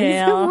shenanigans.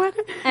 Gail.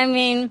 I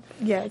mean,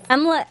 yes.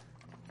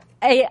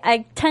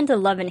 I tend to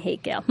love and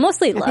hate Gail.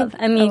 Mostly love.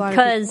 I mean,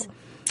 because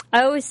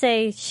I always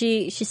say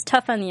she's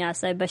tough on the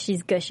outside, but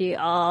she's gushy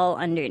all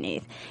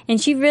underneath. And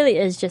she really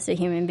is just a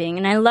human being.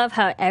 And I love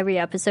how every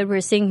episode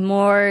we're seeing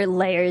more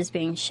layers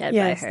being shed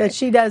by her. That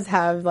she does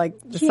have, like,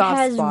 the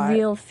soft spot. She has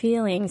real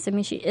feelings. I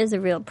mean, she is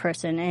a real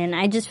person, and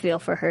I just feel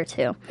for her,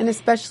 too. And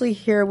especially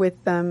here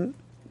with the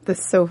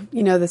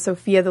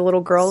Sophia, the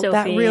little girl,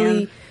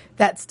 Sophia.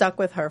 that stuck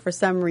with her for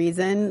some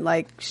reason.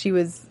 Like,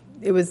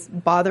 it was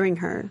bothering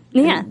her.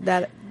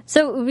 Yeah.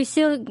 So we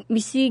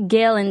see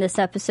Gail in this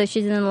episode.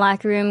 She's in the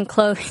locker room.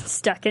 Chloe's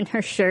stuck in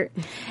her shirt,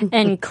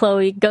 and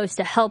Chloe goes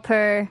to help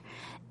her.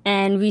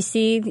 And we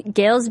see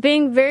Gail's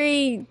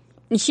being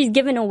she's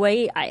giving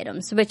away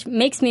items, which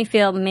makes me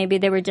feel maybe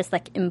they were just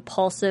like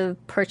impulsive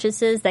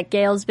purchases that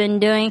Gail's been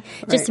doing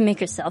just to make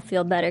herself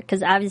feel better,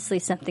 because obviously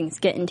something's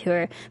getting to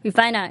her. We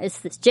find out it's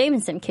this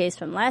Jameson case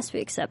from last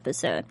week's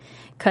episode,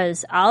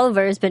 because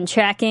Oliver's been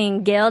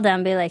tracking Gail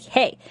down, be like,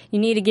 hey, you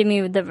need to give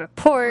me the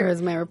report.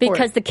 Where's my report?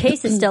 Because the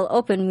case is still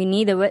open. We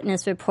need a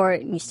witness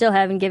report. You still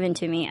haven't given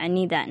to me. I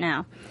need that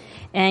now.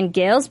 And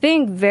Gail's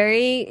being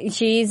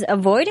she's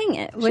avoiding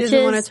it, which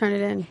doesn't want to turn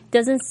it in.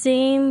 Doesn't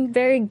seem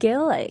very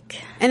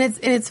Gail-like. And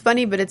it's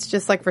funny, but it's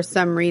just like for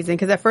some reason,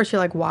 because at first you're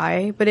like,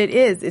 why? But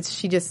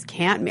she just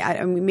can't.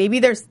 I mean, maybe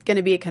there's going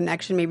to be a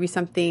connection. Maybe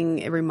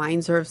it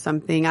reminds her of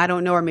something. I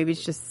don't know. Or maybe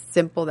it's just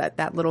simple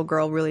that little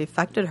girl really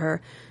affected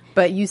her.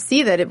 But you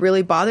see that it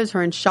really bothers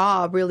her, and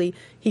Shaw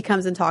he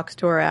comes and talks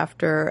to her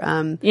after.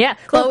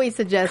 Chloe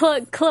suggests.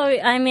 Chloe,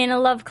 I mean, I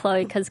love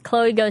Chloe, because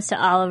Chloe goes to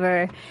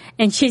Oliver,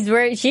 and she's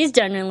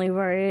genuinely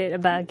worried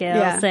about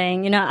Gail,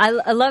 saying,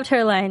 I loved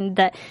her line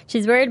that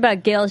she's worried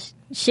about Gail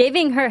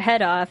shaving her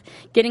head off,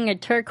 getting a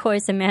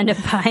turquoise Amanda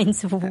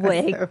Bynes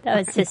wig.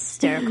 That was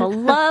hysterical.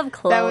 Love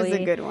Chloe. That was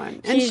a good one.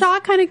 And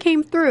Shaw kind of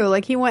came through.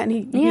 Like, he went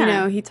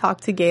and he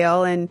talked to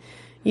Gail, and,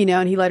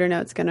 and he let her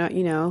know it's going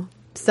to,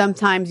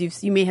 sometimes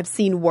you may have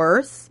seen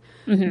worse,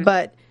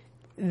 but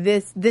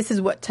this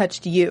is what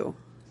touched you.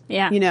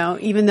 Yeah.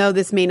 Even though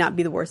this may not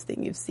be the worst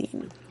thing you've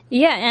seen.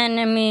 Yeah, and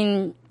I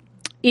mean,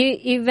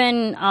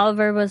 even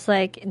Oliver was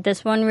like,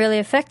 this one really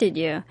affected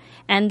you.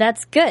 And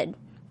that's good,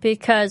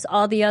 because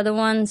all the other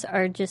ones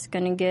are just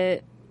going to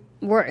get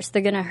worse.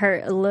 They're going to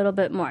hurt a little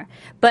bit more.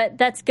 But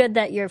that's good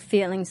that you're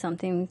feeling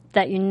something,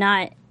 that you're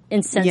not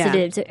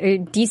insensitive or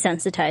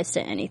desensitized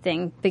to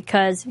anything,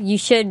 because you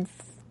should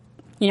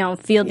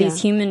feel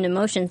these human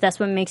emotions. That's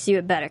what makes you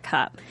a better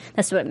cop.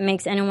 That's what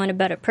makes anyone a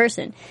better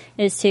person,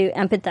 is to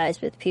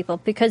empathize with people.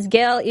 Because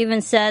Gail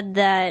even said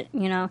that,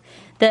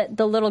 that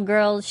the little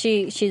girl,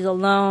 she's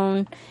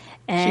alone,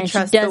 and she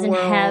doesn't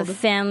have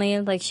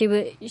family. Like, she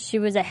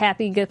was a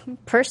happy, good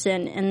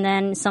person, and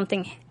then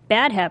something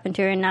bad happened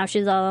to her, and now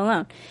she's all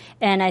alone.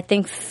 And I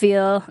think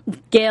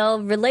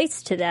Gail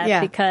relates to that,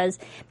 because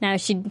now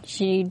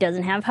she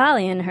doesn't have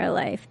Holly in her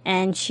life,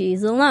 and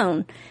she's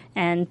alone.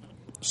 And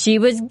she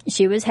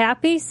was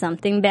happy.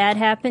 Something bad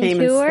happened to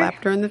her.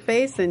 Slapped her in the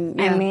face,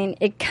 and I mean,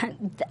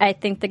 I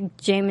think the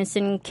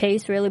Jameson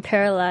case really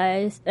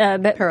paralleled her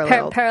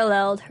life.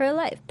 Paralleled her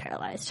life.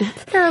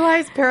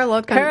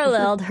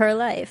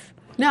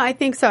 No, I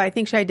think so. I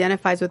think she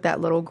identifies with that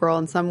little girl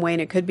in some way,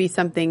 and it could be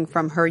something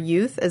from her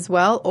youth as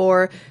well.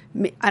 Or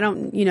I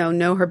don't,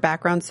 know her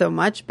background so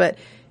much, but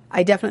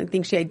I definitely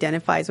think she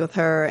identifies with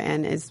her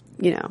and is,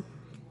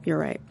 you're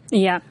right.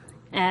 Yeah.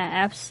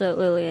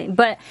 Absolutely.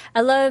 But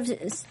I loved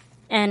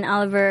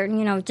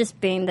Oliver,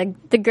 just being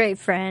the great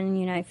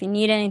friend. If you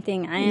need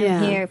anything, I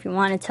am here if you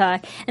want to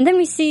talk. And then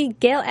we see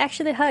Gail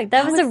actually hug.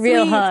 That was a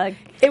real hug.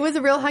 It was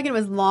a real hug, and it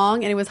was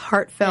long, and it was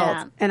heartfelt.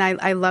 Yeah. And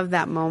I love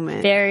that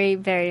moment. Very,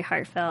 very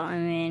heartfelt. I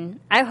mean,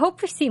 I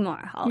hope we see more,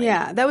 Holly.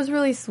 Yeah, that was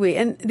really sweet.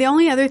 And the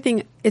only other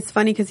thing, it's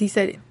funny because he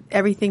said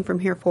everything from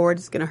here forward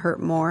is going to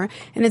hurt more.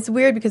 And it's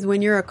weird because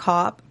when you're a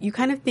cop, you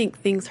kind of think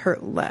things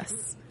hurt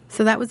less.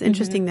 So that was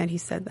interesting that he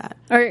said that.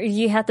 Or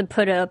you have to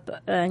put up,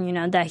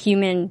 that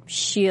human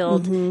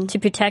shield to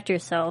protect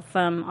yourself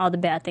from all the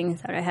bad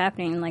things that are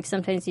happening. Like,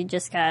 sometimes you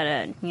just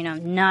gotta,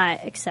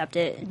 not accept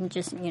it and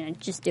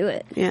just do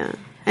it. Yeah.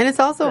 And it's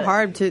also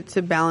hard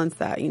to balance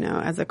that,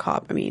 as a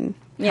cop. I mean,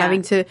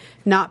 having to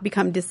not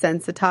become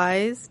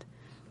desensitized,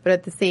 but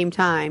at the same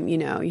time,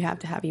 you have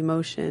to have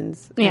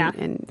emotions.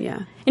 And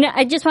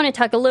I just want to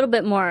talk a little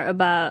bit more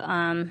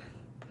about,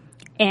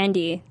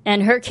 Andy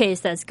and her case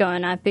that's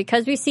going on,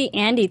 because we see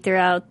Andy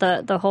throughout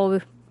the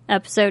whole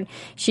episode.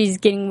 She's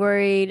getting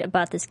worried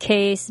about this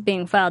case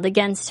being filed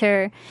against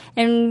her,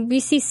 and we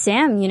see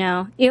Sam,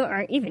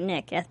 or even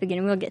Nick at the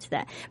beginning. We'll get to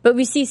that, but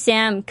we see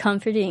Sam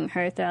comforting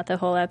her throughout the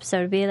whole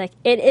episode, be like,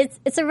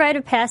 it's a rite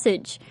of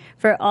passage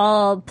for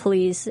all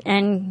police,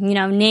 and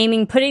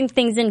putting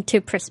things into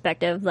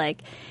perspective,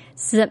 like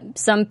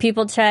some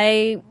people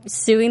try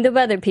suing the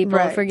weather people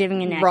for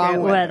giving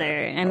inaccurate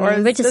weather. I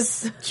mean, which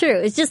is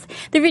true. It's just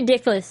the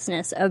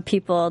ridiculousness of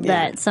people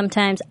that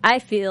sometimes I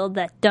feel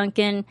that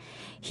Duncan,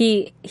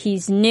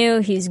 he's new,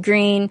 he's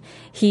green,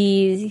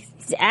 he's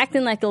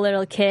acting like a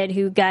little kid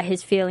who got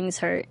his feelings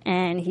hurt,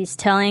 and he's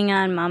telling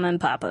on Mama and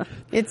Papa.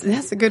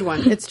 That's a good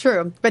one. It's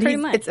true, but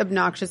it's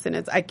obnoxious, and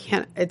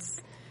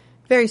it's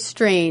very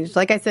strange.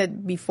 Like I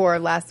said before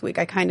last week,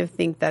 I kind of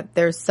think that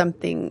there's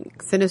something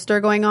sinister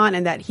going on,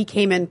 and that he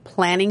came in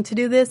planning to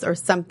do this or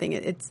something.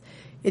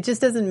 It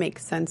just doesn't make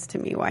sense to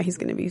me why he's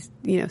going to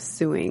be,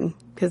 suing,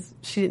 because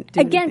she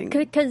didn't do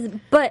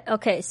anything.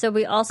 Okay, so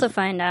we also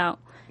find out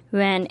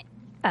when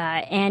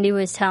Andy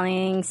was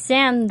telling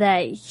Sam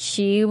that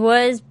she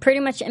was pretty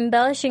much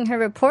embellishing her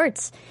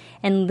reports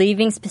and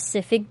leaving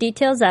specific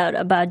details out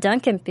about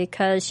Duncan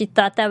because she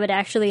thought that would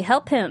actually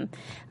help him.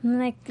 I'm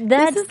like,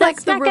 that's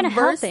like not going to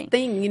help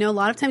thing. A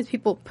lot of times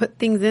people put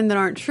things in that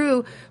aren't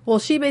true. Well,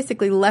 she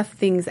basically left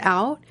things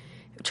out,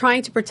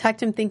 trying to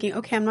protect him, thinking,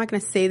 okay, I'm not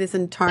going to say this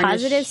and tarnish.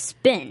 Positive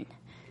spin.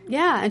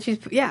 Yeah,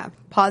 and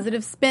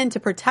positive spin to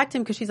protect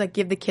him, because she's like,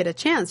 give the kid a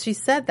chance. She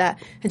said that,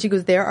 and she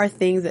goes, there are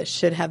things that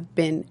should have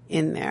been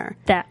in there.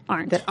 That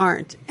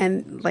aren't.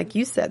 And like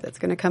you said, that's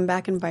going to come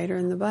back and bite her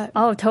in the butt.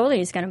 Oh, totally,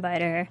 it's going to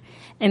bite her.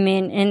 I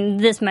mean, and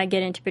this might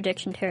get into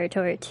prediction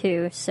territory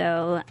too.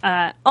 So,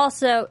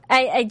 also,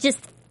 I just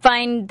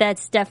find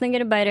that's definitely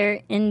going to bite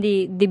her in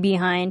the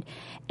behind.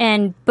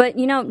 But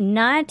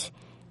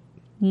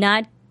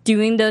not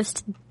doing those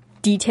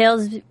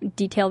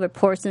detailed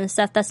reports and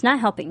stuff, that's not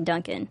helping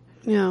Duncan.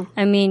 Yeah.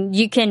 I mean,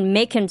 you can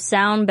make him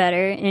sound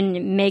better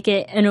and make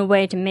it in a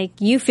way to make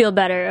you feel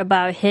better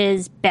about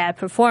his bad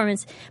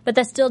performance, but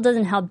that still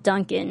doesn't help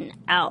Duncan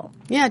out.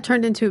 Yeah, it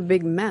turned into a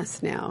big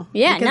mess now.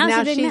 Yeah, because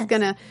now she's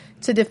going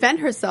to defend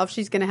herself,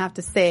 she's going to have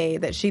to say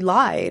that she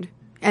lied.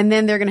 And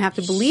then they're going to have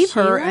to believe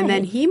her, and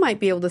then he might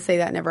be able to say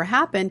that never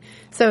happened.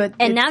 So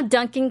now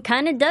Duncan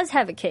kind of does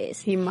have a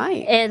case. He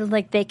might. And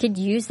they could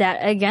use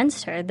that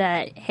against her.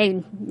 That,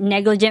 hey,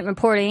 negligent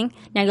reporting,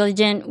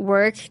 negligent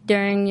work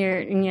during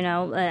your,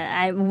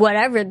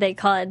 whatever they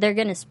call it. They're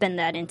going to spin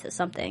that into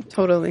something.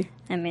 Totally.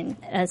 I mean,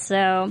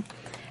 so.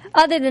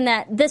 Other than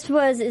that,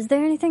 is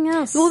there anything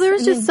else? Well, there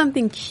was just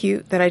something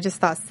cute that I just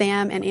thought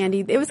Sam and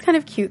Andy, it was kind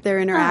of cute, their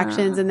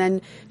interactions. And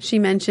then she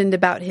mentioned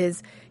about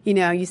his,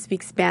 you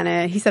speak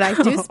Spanish. He said,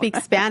 I do speak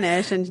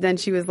Spanish. And then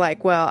she was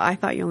like, well, I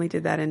thought you only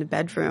did that in a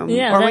bedroom.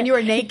 Yeah, or when you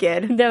were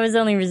naked. That was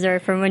only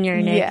reserved for when you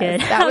were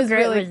naked. Yes, that was great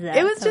really, was that?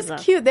 It was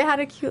just cute. They had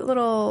a cute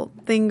little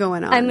thing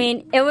going on. I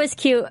mean, it was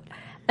cute.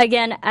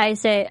 Again, I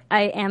say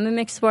I am a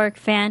mixed work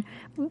fan,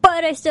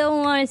 but I still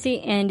want to see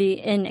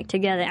Andy and Nick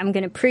together. I'm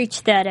going to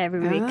preach that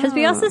every week. Because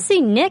we also see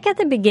Nick at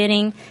the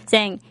beginning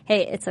saying,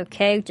 hey, it's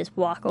okay, just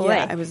walk away.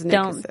 Yeah, it was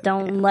Nick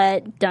don't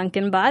let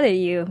Duncan bother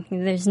you.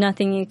 There's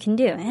nothing you can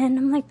do. And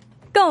I'm like,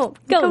 go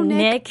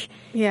Nick.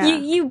 Yeah.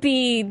 You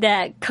be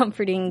that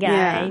comforting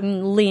guy.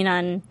 And lean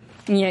on,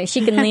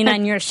 she can lean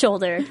on your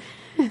shoulder.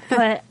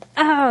 But,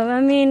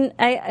 I mean,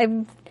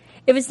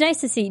 it was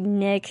nice to see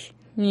Nick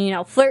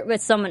flirt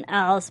with someone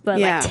else,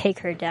 but take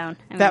her down.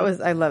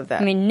 I love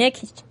that. I mean, Nick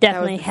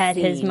definitely had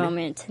his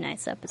moment in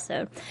tonight's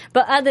episode.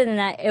 But other than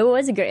that, it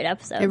was a great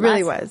episode. It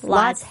really was.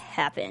 Lots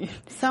happened.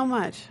 So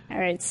much. All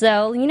right,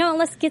 so,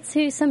 let's get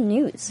to some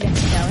news, shall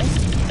we?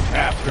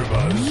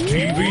 AfterBuzz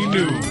TV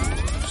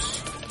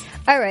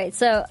News. All right,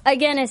 so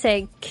again, I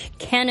say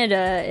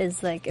Canada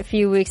is a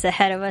few weeks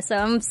ahead of us, so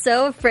I'm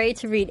so afraid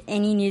to read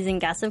any news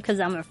and gossip because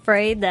I'm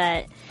afraid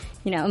that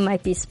it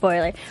might be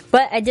spoiler.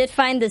 But I did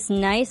find this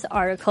nice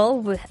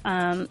article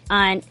on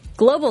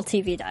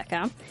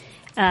globaltv.com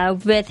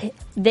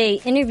they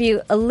interview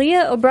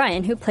Aaliyah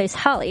O'Brien, who plays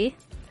Holly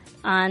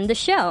on the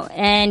show.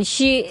 And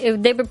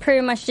they were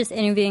pretty much just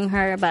interviewing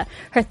her about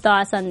her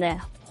thoughts on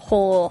the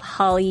whole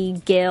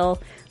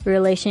Holly-Gail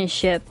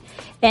relationship.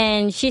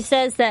 And she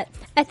says that,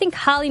 I think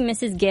Holly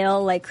misses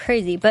Gail like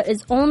crazy, but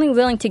is only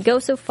willing to go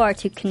so far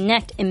to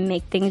connect and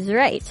make things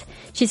right.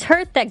 She's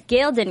hurt that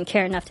Gail didn't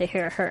care enough to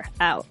hear her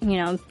out,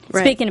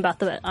 speaking about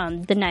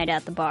the night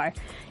at the bar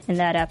in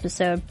that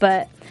episode.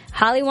 But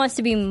Holly wants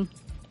to be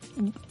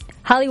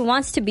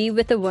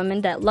with a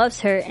woman that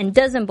loves her and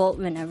doesn't bolt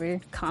whenever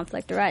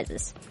conflict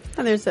arises.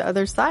 And there's the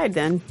other side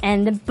then.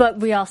 But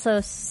we also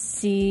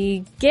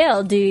see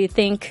Gail. Do you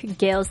think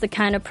Gail's the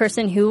kind of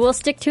person who will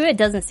stick to it?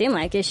 Doesn't seem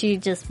like it. She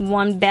just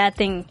one bad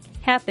thing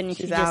happened and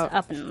she just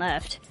up and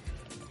left.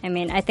 I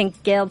mean, I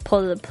think Gail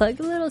pulled the plug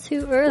a little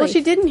too early. Well,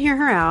 she didn't hear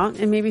her out,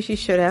 and maybe she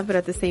should have, but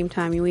at the same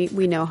time,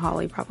 we know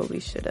Holly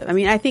probably should have. I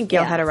mean, I think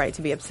Gail had a right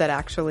to be upset,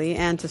 actually,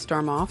 and to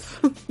storm off.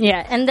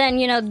 Yeah, and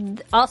then,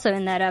 also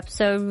in that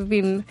episode,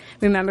 we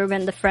remember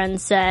when the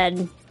friends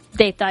said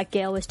they thought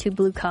Gail was too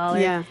blue-collar.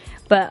 Yeah.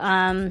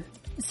 But,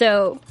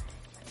 so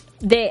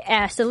they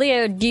asked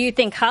Aaliyah, do you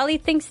think Holly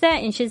thinks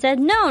that? And she said,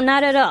 no,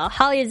 not at all.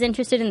 Holly is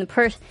interested in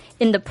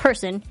the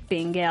person,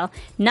 being Gail,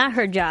 not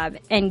her job.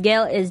 And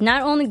Gail is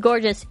not only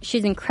gorgeous,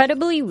 she's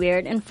incredibly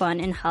weird and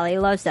fun, and Holly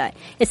loves that.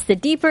 It's the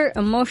deeper,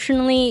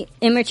 emotionally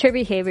immature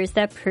behaviors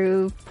that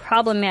prove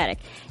problematic.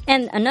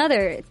 And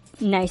another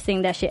nice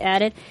thing that she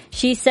added.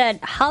 She said,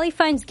 Holly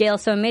finds Gail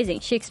so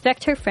amazing. She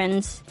expects her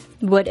friends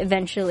would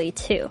eventually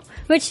too.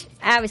 Which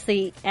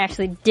obviously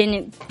actually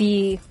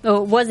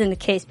wasn't the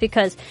case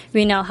because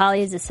we know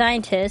Holly is a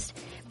scientist,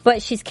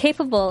 but she's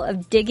capable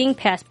of digging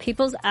past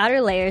people's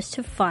outer layers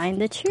to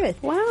find the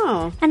truth.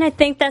 Wow. And I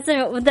think that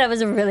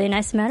was a really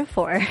nice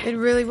metaphor. It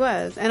really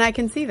was. And I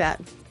can see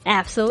that.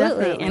 Absolutely.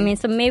 Definitely. I mean,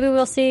 so maybe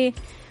we'll see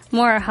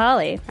more of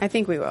Holly. I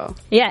think we will.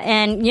 Yeah,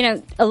 and,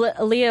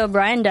 Aaliyah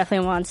O'Brien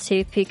definitely wants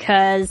to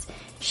because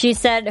she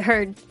said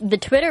the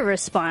Twitter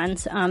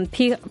response,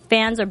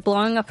 fans are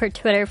blowing up her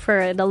Twitter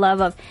for the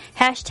love of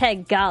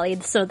 #Golly,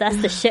 so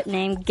that's the ship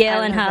name,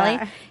 Gail and Holly.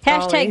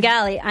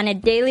 #Golly on a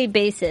daily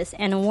basis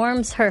and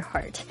warms her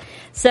heart.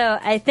 So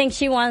I think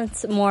she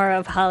wants more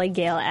of Holly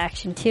Gail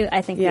action too.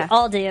 I think we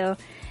all do.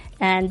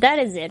 And that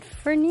is it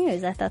for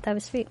news. I thought that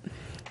was sweet.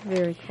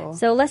 Very cool.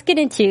 So let's get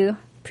into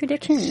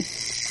predictions.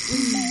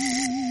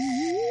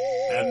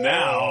 And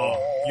now,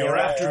 your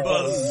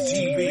AfterBuzz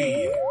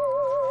TV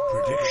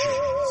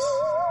predictions.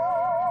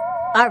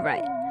 All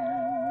right.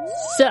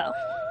 So,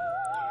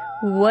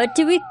 what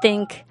do we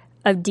think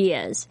of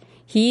Diaz?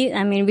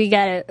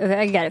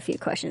 I got a few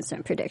questions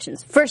and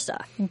predictions. First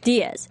off,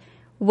 Diaz.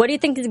 What do you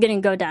think is going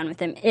to go down with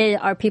him?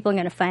 Are people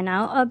going to find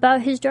out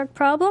about his drug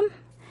problem?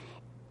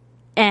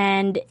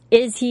 And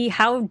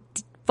how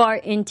far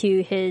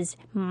into his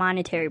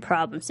monetary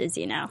problems is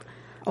he now?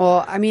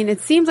 Well, I mean,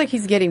 it seems like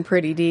he's getting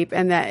pretty deep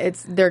and that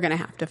they're going to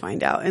have to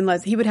find out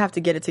unless he would have to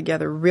get it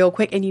together real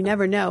quick. And you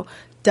never know.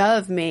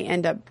 Dove may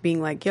end up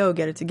being like, yo,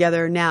 get it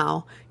together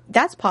now.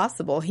 That's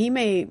possible. He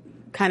may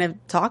kind of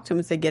talk to him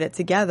and say, get it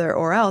together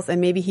or else.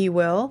 And maybe he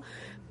will.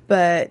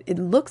 But it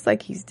looks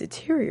like he's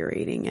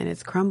deteriorating and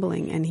it's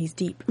crumbling and he's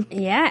deep.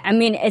 Yeah. I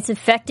mean, it's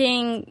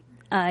affecting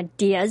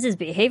Diaz's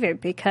behavior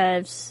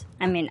because,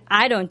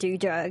 I don't do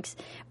drugs,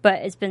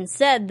 but it's been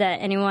said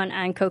that anyone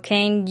on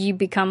cocaine, you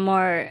become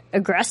more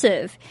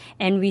aggressive.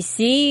 And we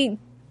see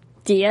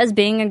Diaz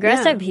being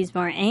aggressive. Yeah. He's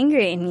more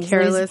angry. And he's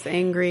careless,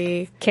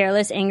 angry,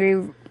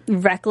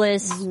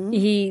 reckless. Mm-hmm.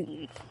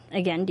 He,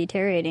 again,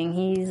 deteriorating.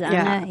 He's on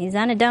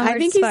a downward spiral. I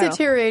think he's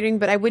deteriorating,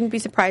 but I wouldn't be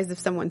surprised if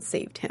someone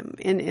saved him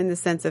in the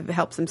sense of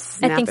helps him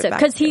snap I think it so, back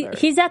because together.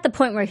 he's at the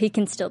point where he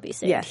can still be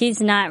saved. Yes. He's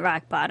not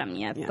rock bottom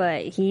yet,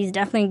 but he's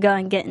definitely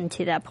going to get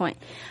into that point.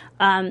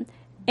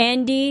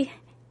 Andy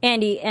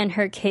and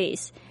her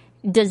case.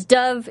 Does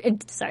Duncan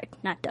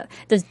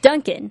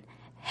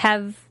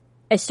have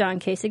a strong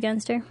case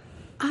against her?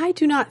 I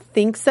do not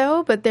think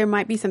so, but there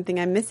might be something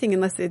I'm missing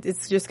unless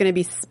it's just going to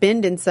be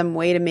spinned in some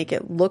way to make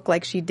it look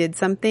like she did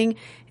something.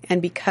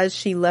 And because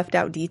she left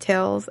out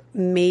details,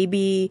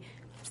 maybe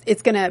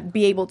it's going to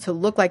be able to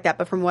look like that.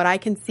 But from what I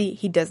can see,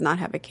 he does not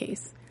have a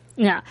case.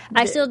 No,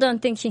 I still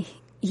don't think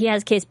he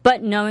has a case.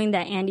 But knowing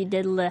that Andy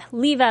did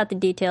leave out the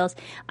details,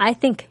 I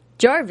think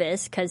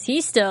Jarvis, because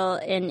he's still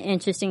an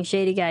interesting,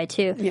 shady guy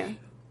too. Yeah.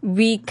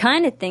 We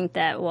kind of think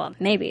that, well,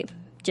 maybe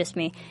just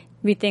me,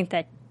 we think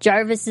that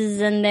Jarvis is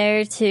in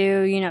there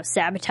to,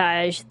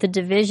 sabotage the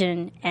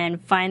division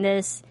and find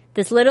this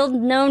little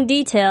known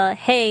detail.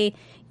 Hey,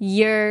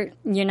 you're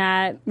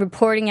not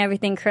reporting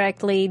everything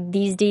correctly.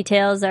 These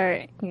details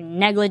are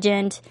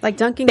negligent. Like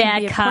Duncan bad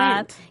could be a cop.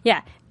 plant.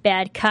 Yeah,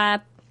 bad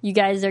cop. You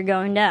guys are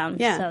going down.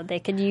 Yeah. So they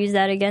could use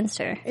that against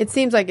her. It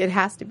seems like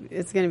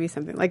it's going to be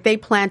something. Like they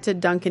planted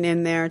Duncan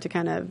in there to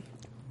kind of...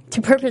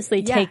 To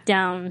purposely take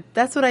down...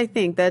 That's what I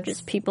think. That's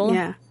just people?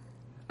 Yeah.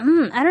 I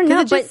don't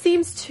know. It just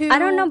seems too... I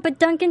don't know, but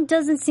Duncan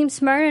doesn't seem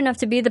smart enough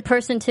to be the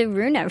person to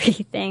ruin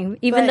everything,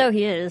 even though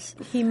he is.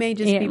 He may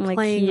just be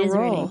playing a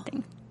role.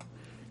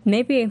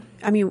 Maybe.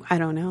 I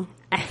don't know.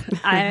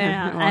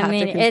 I don't know.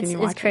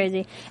 It's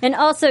crazy. And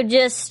also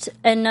just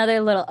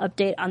another little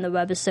update on the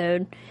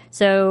webisode.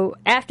 So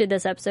after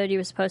this episode, you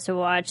were supposed to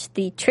watch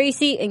the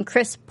Tracy and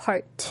Chris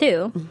part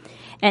 2.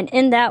 And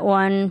in that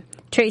one,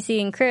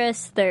 Tracy and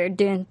Chris, they're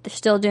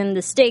still doing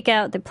the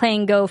stakeout. They're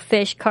playing Go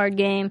Fish card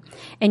game.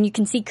 And you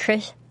can see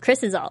Chris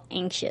is all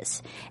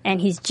anxious and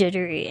he's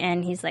jittery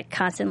and he's like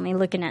constantly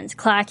looking at his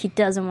clock. He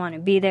doesn't want to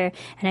be there.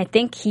 And I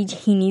think he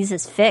needs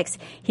his fix.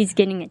 He's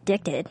getting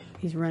addicted.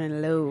 He's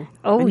running low.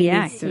 Oh,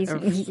 yeah. He's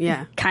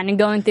kind of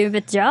going through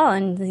withdrawal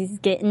and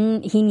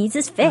he needs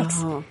his fix.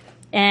 Oh.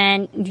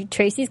 And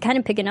Tracy's kind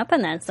of picking up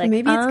on that. It's like,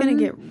 maybe it's going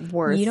to get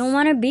worse. You don't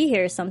want to be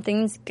here.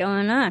 Something's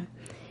going on.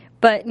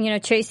 But,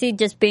 Tracy,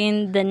 just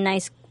being the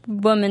nice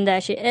woman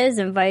that she is,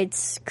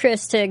 invites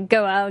Chris to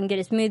go out and get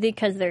a smoothie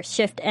because their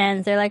shift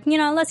ends. They're like,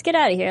 let's get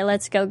out of here.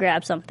 Let's go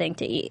grab something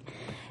to eat.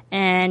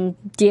 And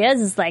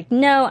Diaz is like,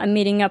 no, I'm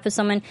meeting up with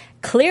someone.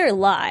 Clear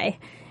lie.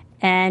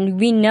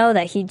 And we know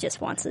that he just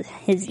wants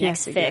his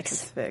next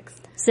fix.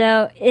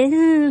 So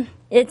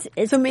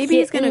so maybe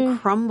he's going to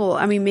crumble.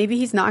 I mean, maybe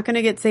he's not going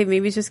to get saved.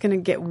 Maybe he's just going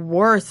to get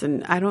worse.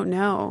 And I don't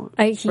know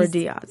for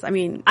Diaz. I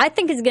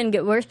think it's going to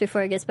get worse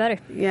before it gets better.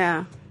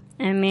 Yeah.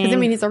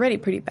 Because he's already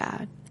pretty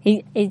bad.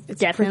 It's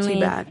definitely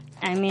pretty bad.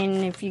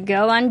 If you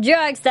go on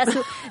drugs,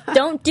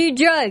 don't do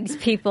drugs,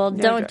 people.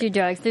 Don't do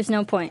drugs. There's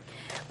no point.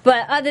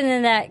 But other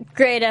than that,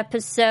 great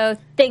episode.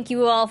 Thank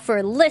you all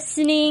for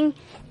listening.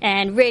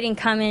 and rating,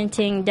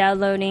 commenting,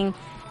 downloading.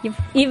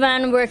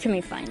 Yvonne, where can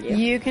we find you?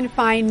 You can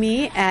find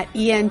me at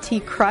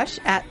ENT Crush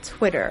at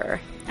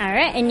Twitter. All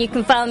right, and you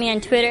can follow me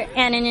on Twitter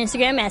and on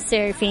Instagram at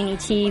Serafini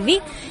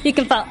TV. You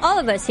can follow all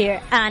of us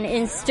here on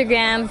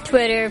Instagram,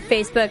 Twitter,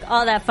 Facebook,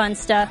 all that fun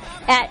stuff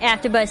at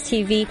AfterBuzz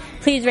TV.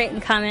 Please rate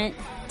and comment.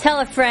 Tell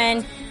a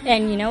friend.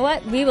 And you know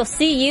what? We will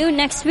see you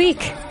next week.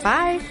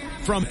 Bye.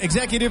 From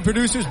executive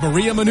producers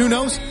Maria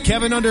Menounos,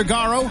 Kevin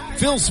Undergaro,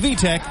 Phil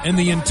Svitek, and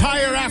the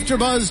entire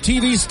AfterBuzz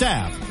TV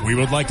staff, we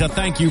would like to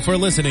thank you for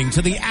listening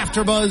to the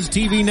AfterBuzz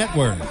TV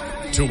network.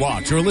 To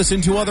watch or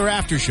listen to other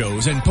after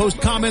shows and post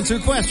comments or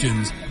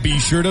questions, be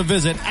sure to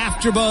visit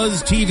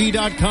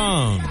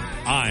AfterBuzzTV.com.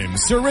 I'm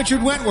Sir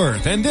Richard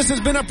Wentworth, and this has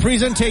been a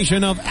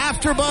presentation of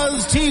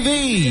AfterBuzz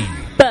TV.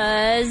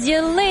 Buzz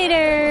you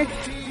later.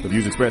 The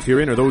views expressed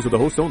herein are those of the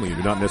host only and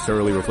do not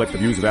necessarily reflect the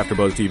views of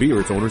AfterBuzz TV or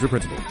its owners or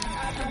principals.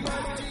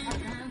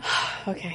 Okay.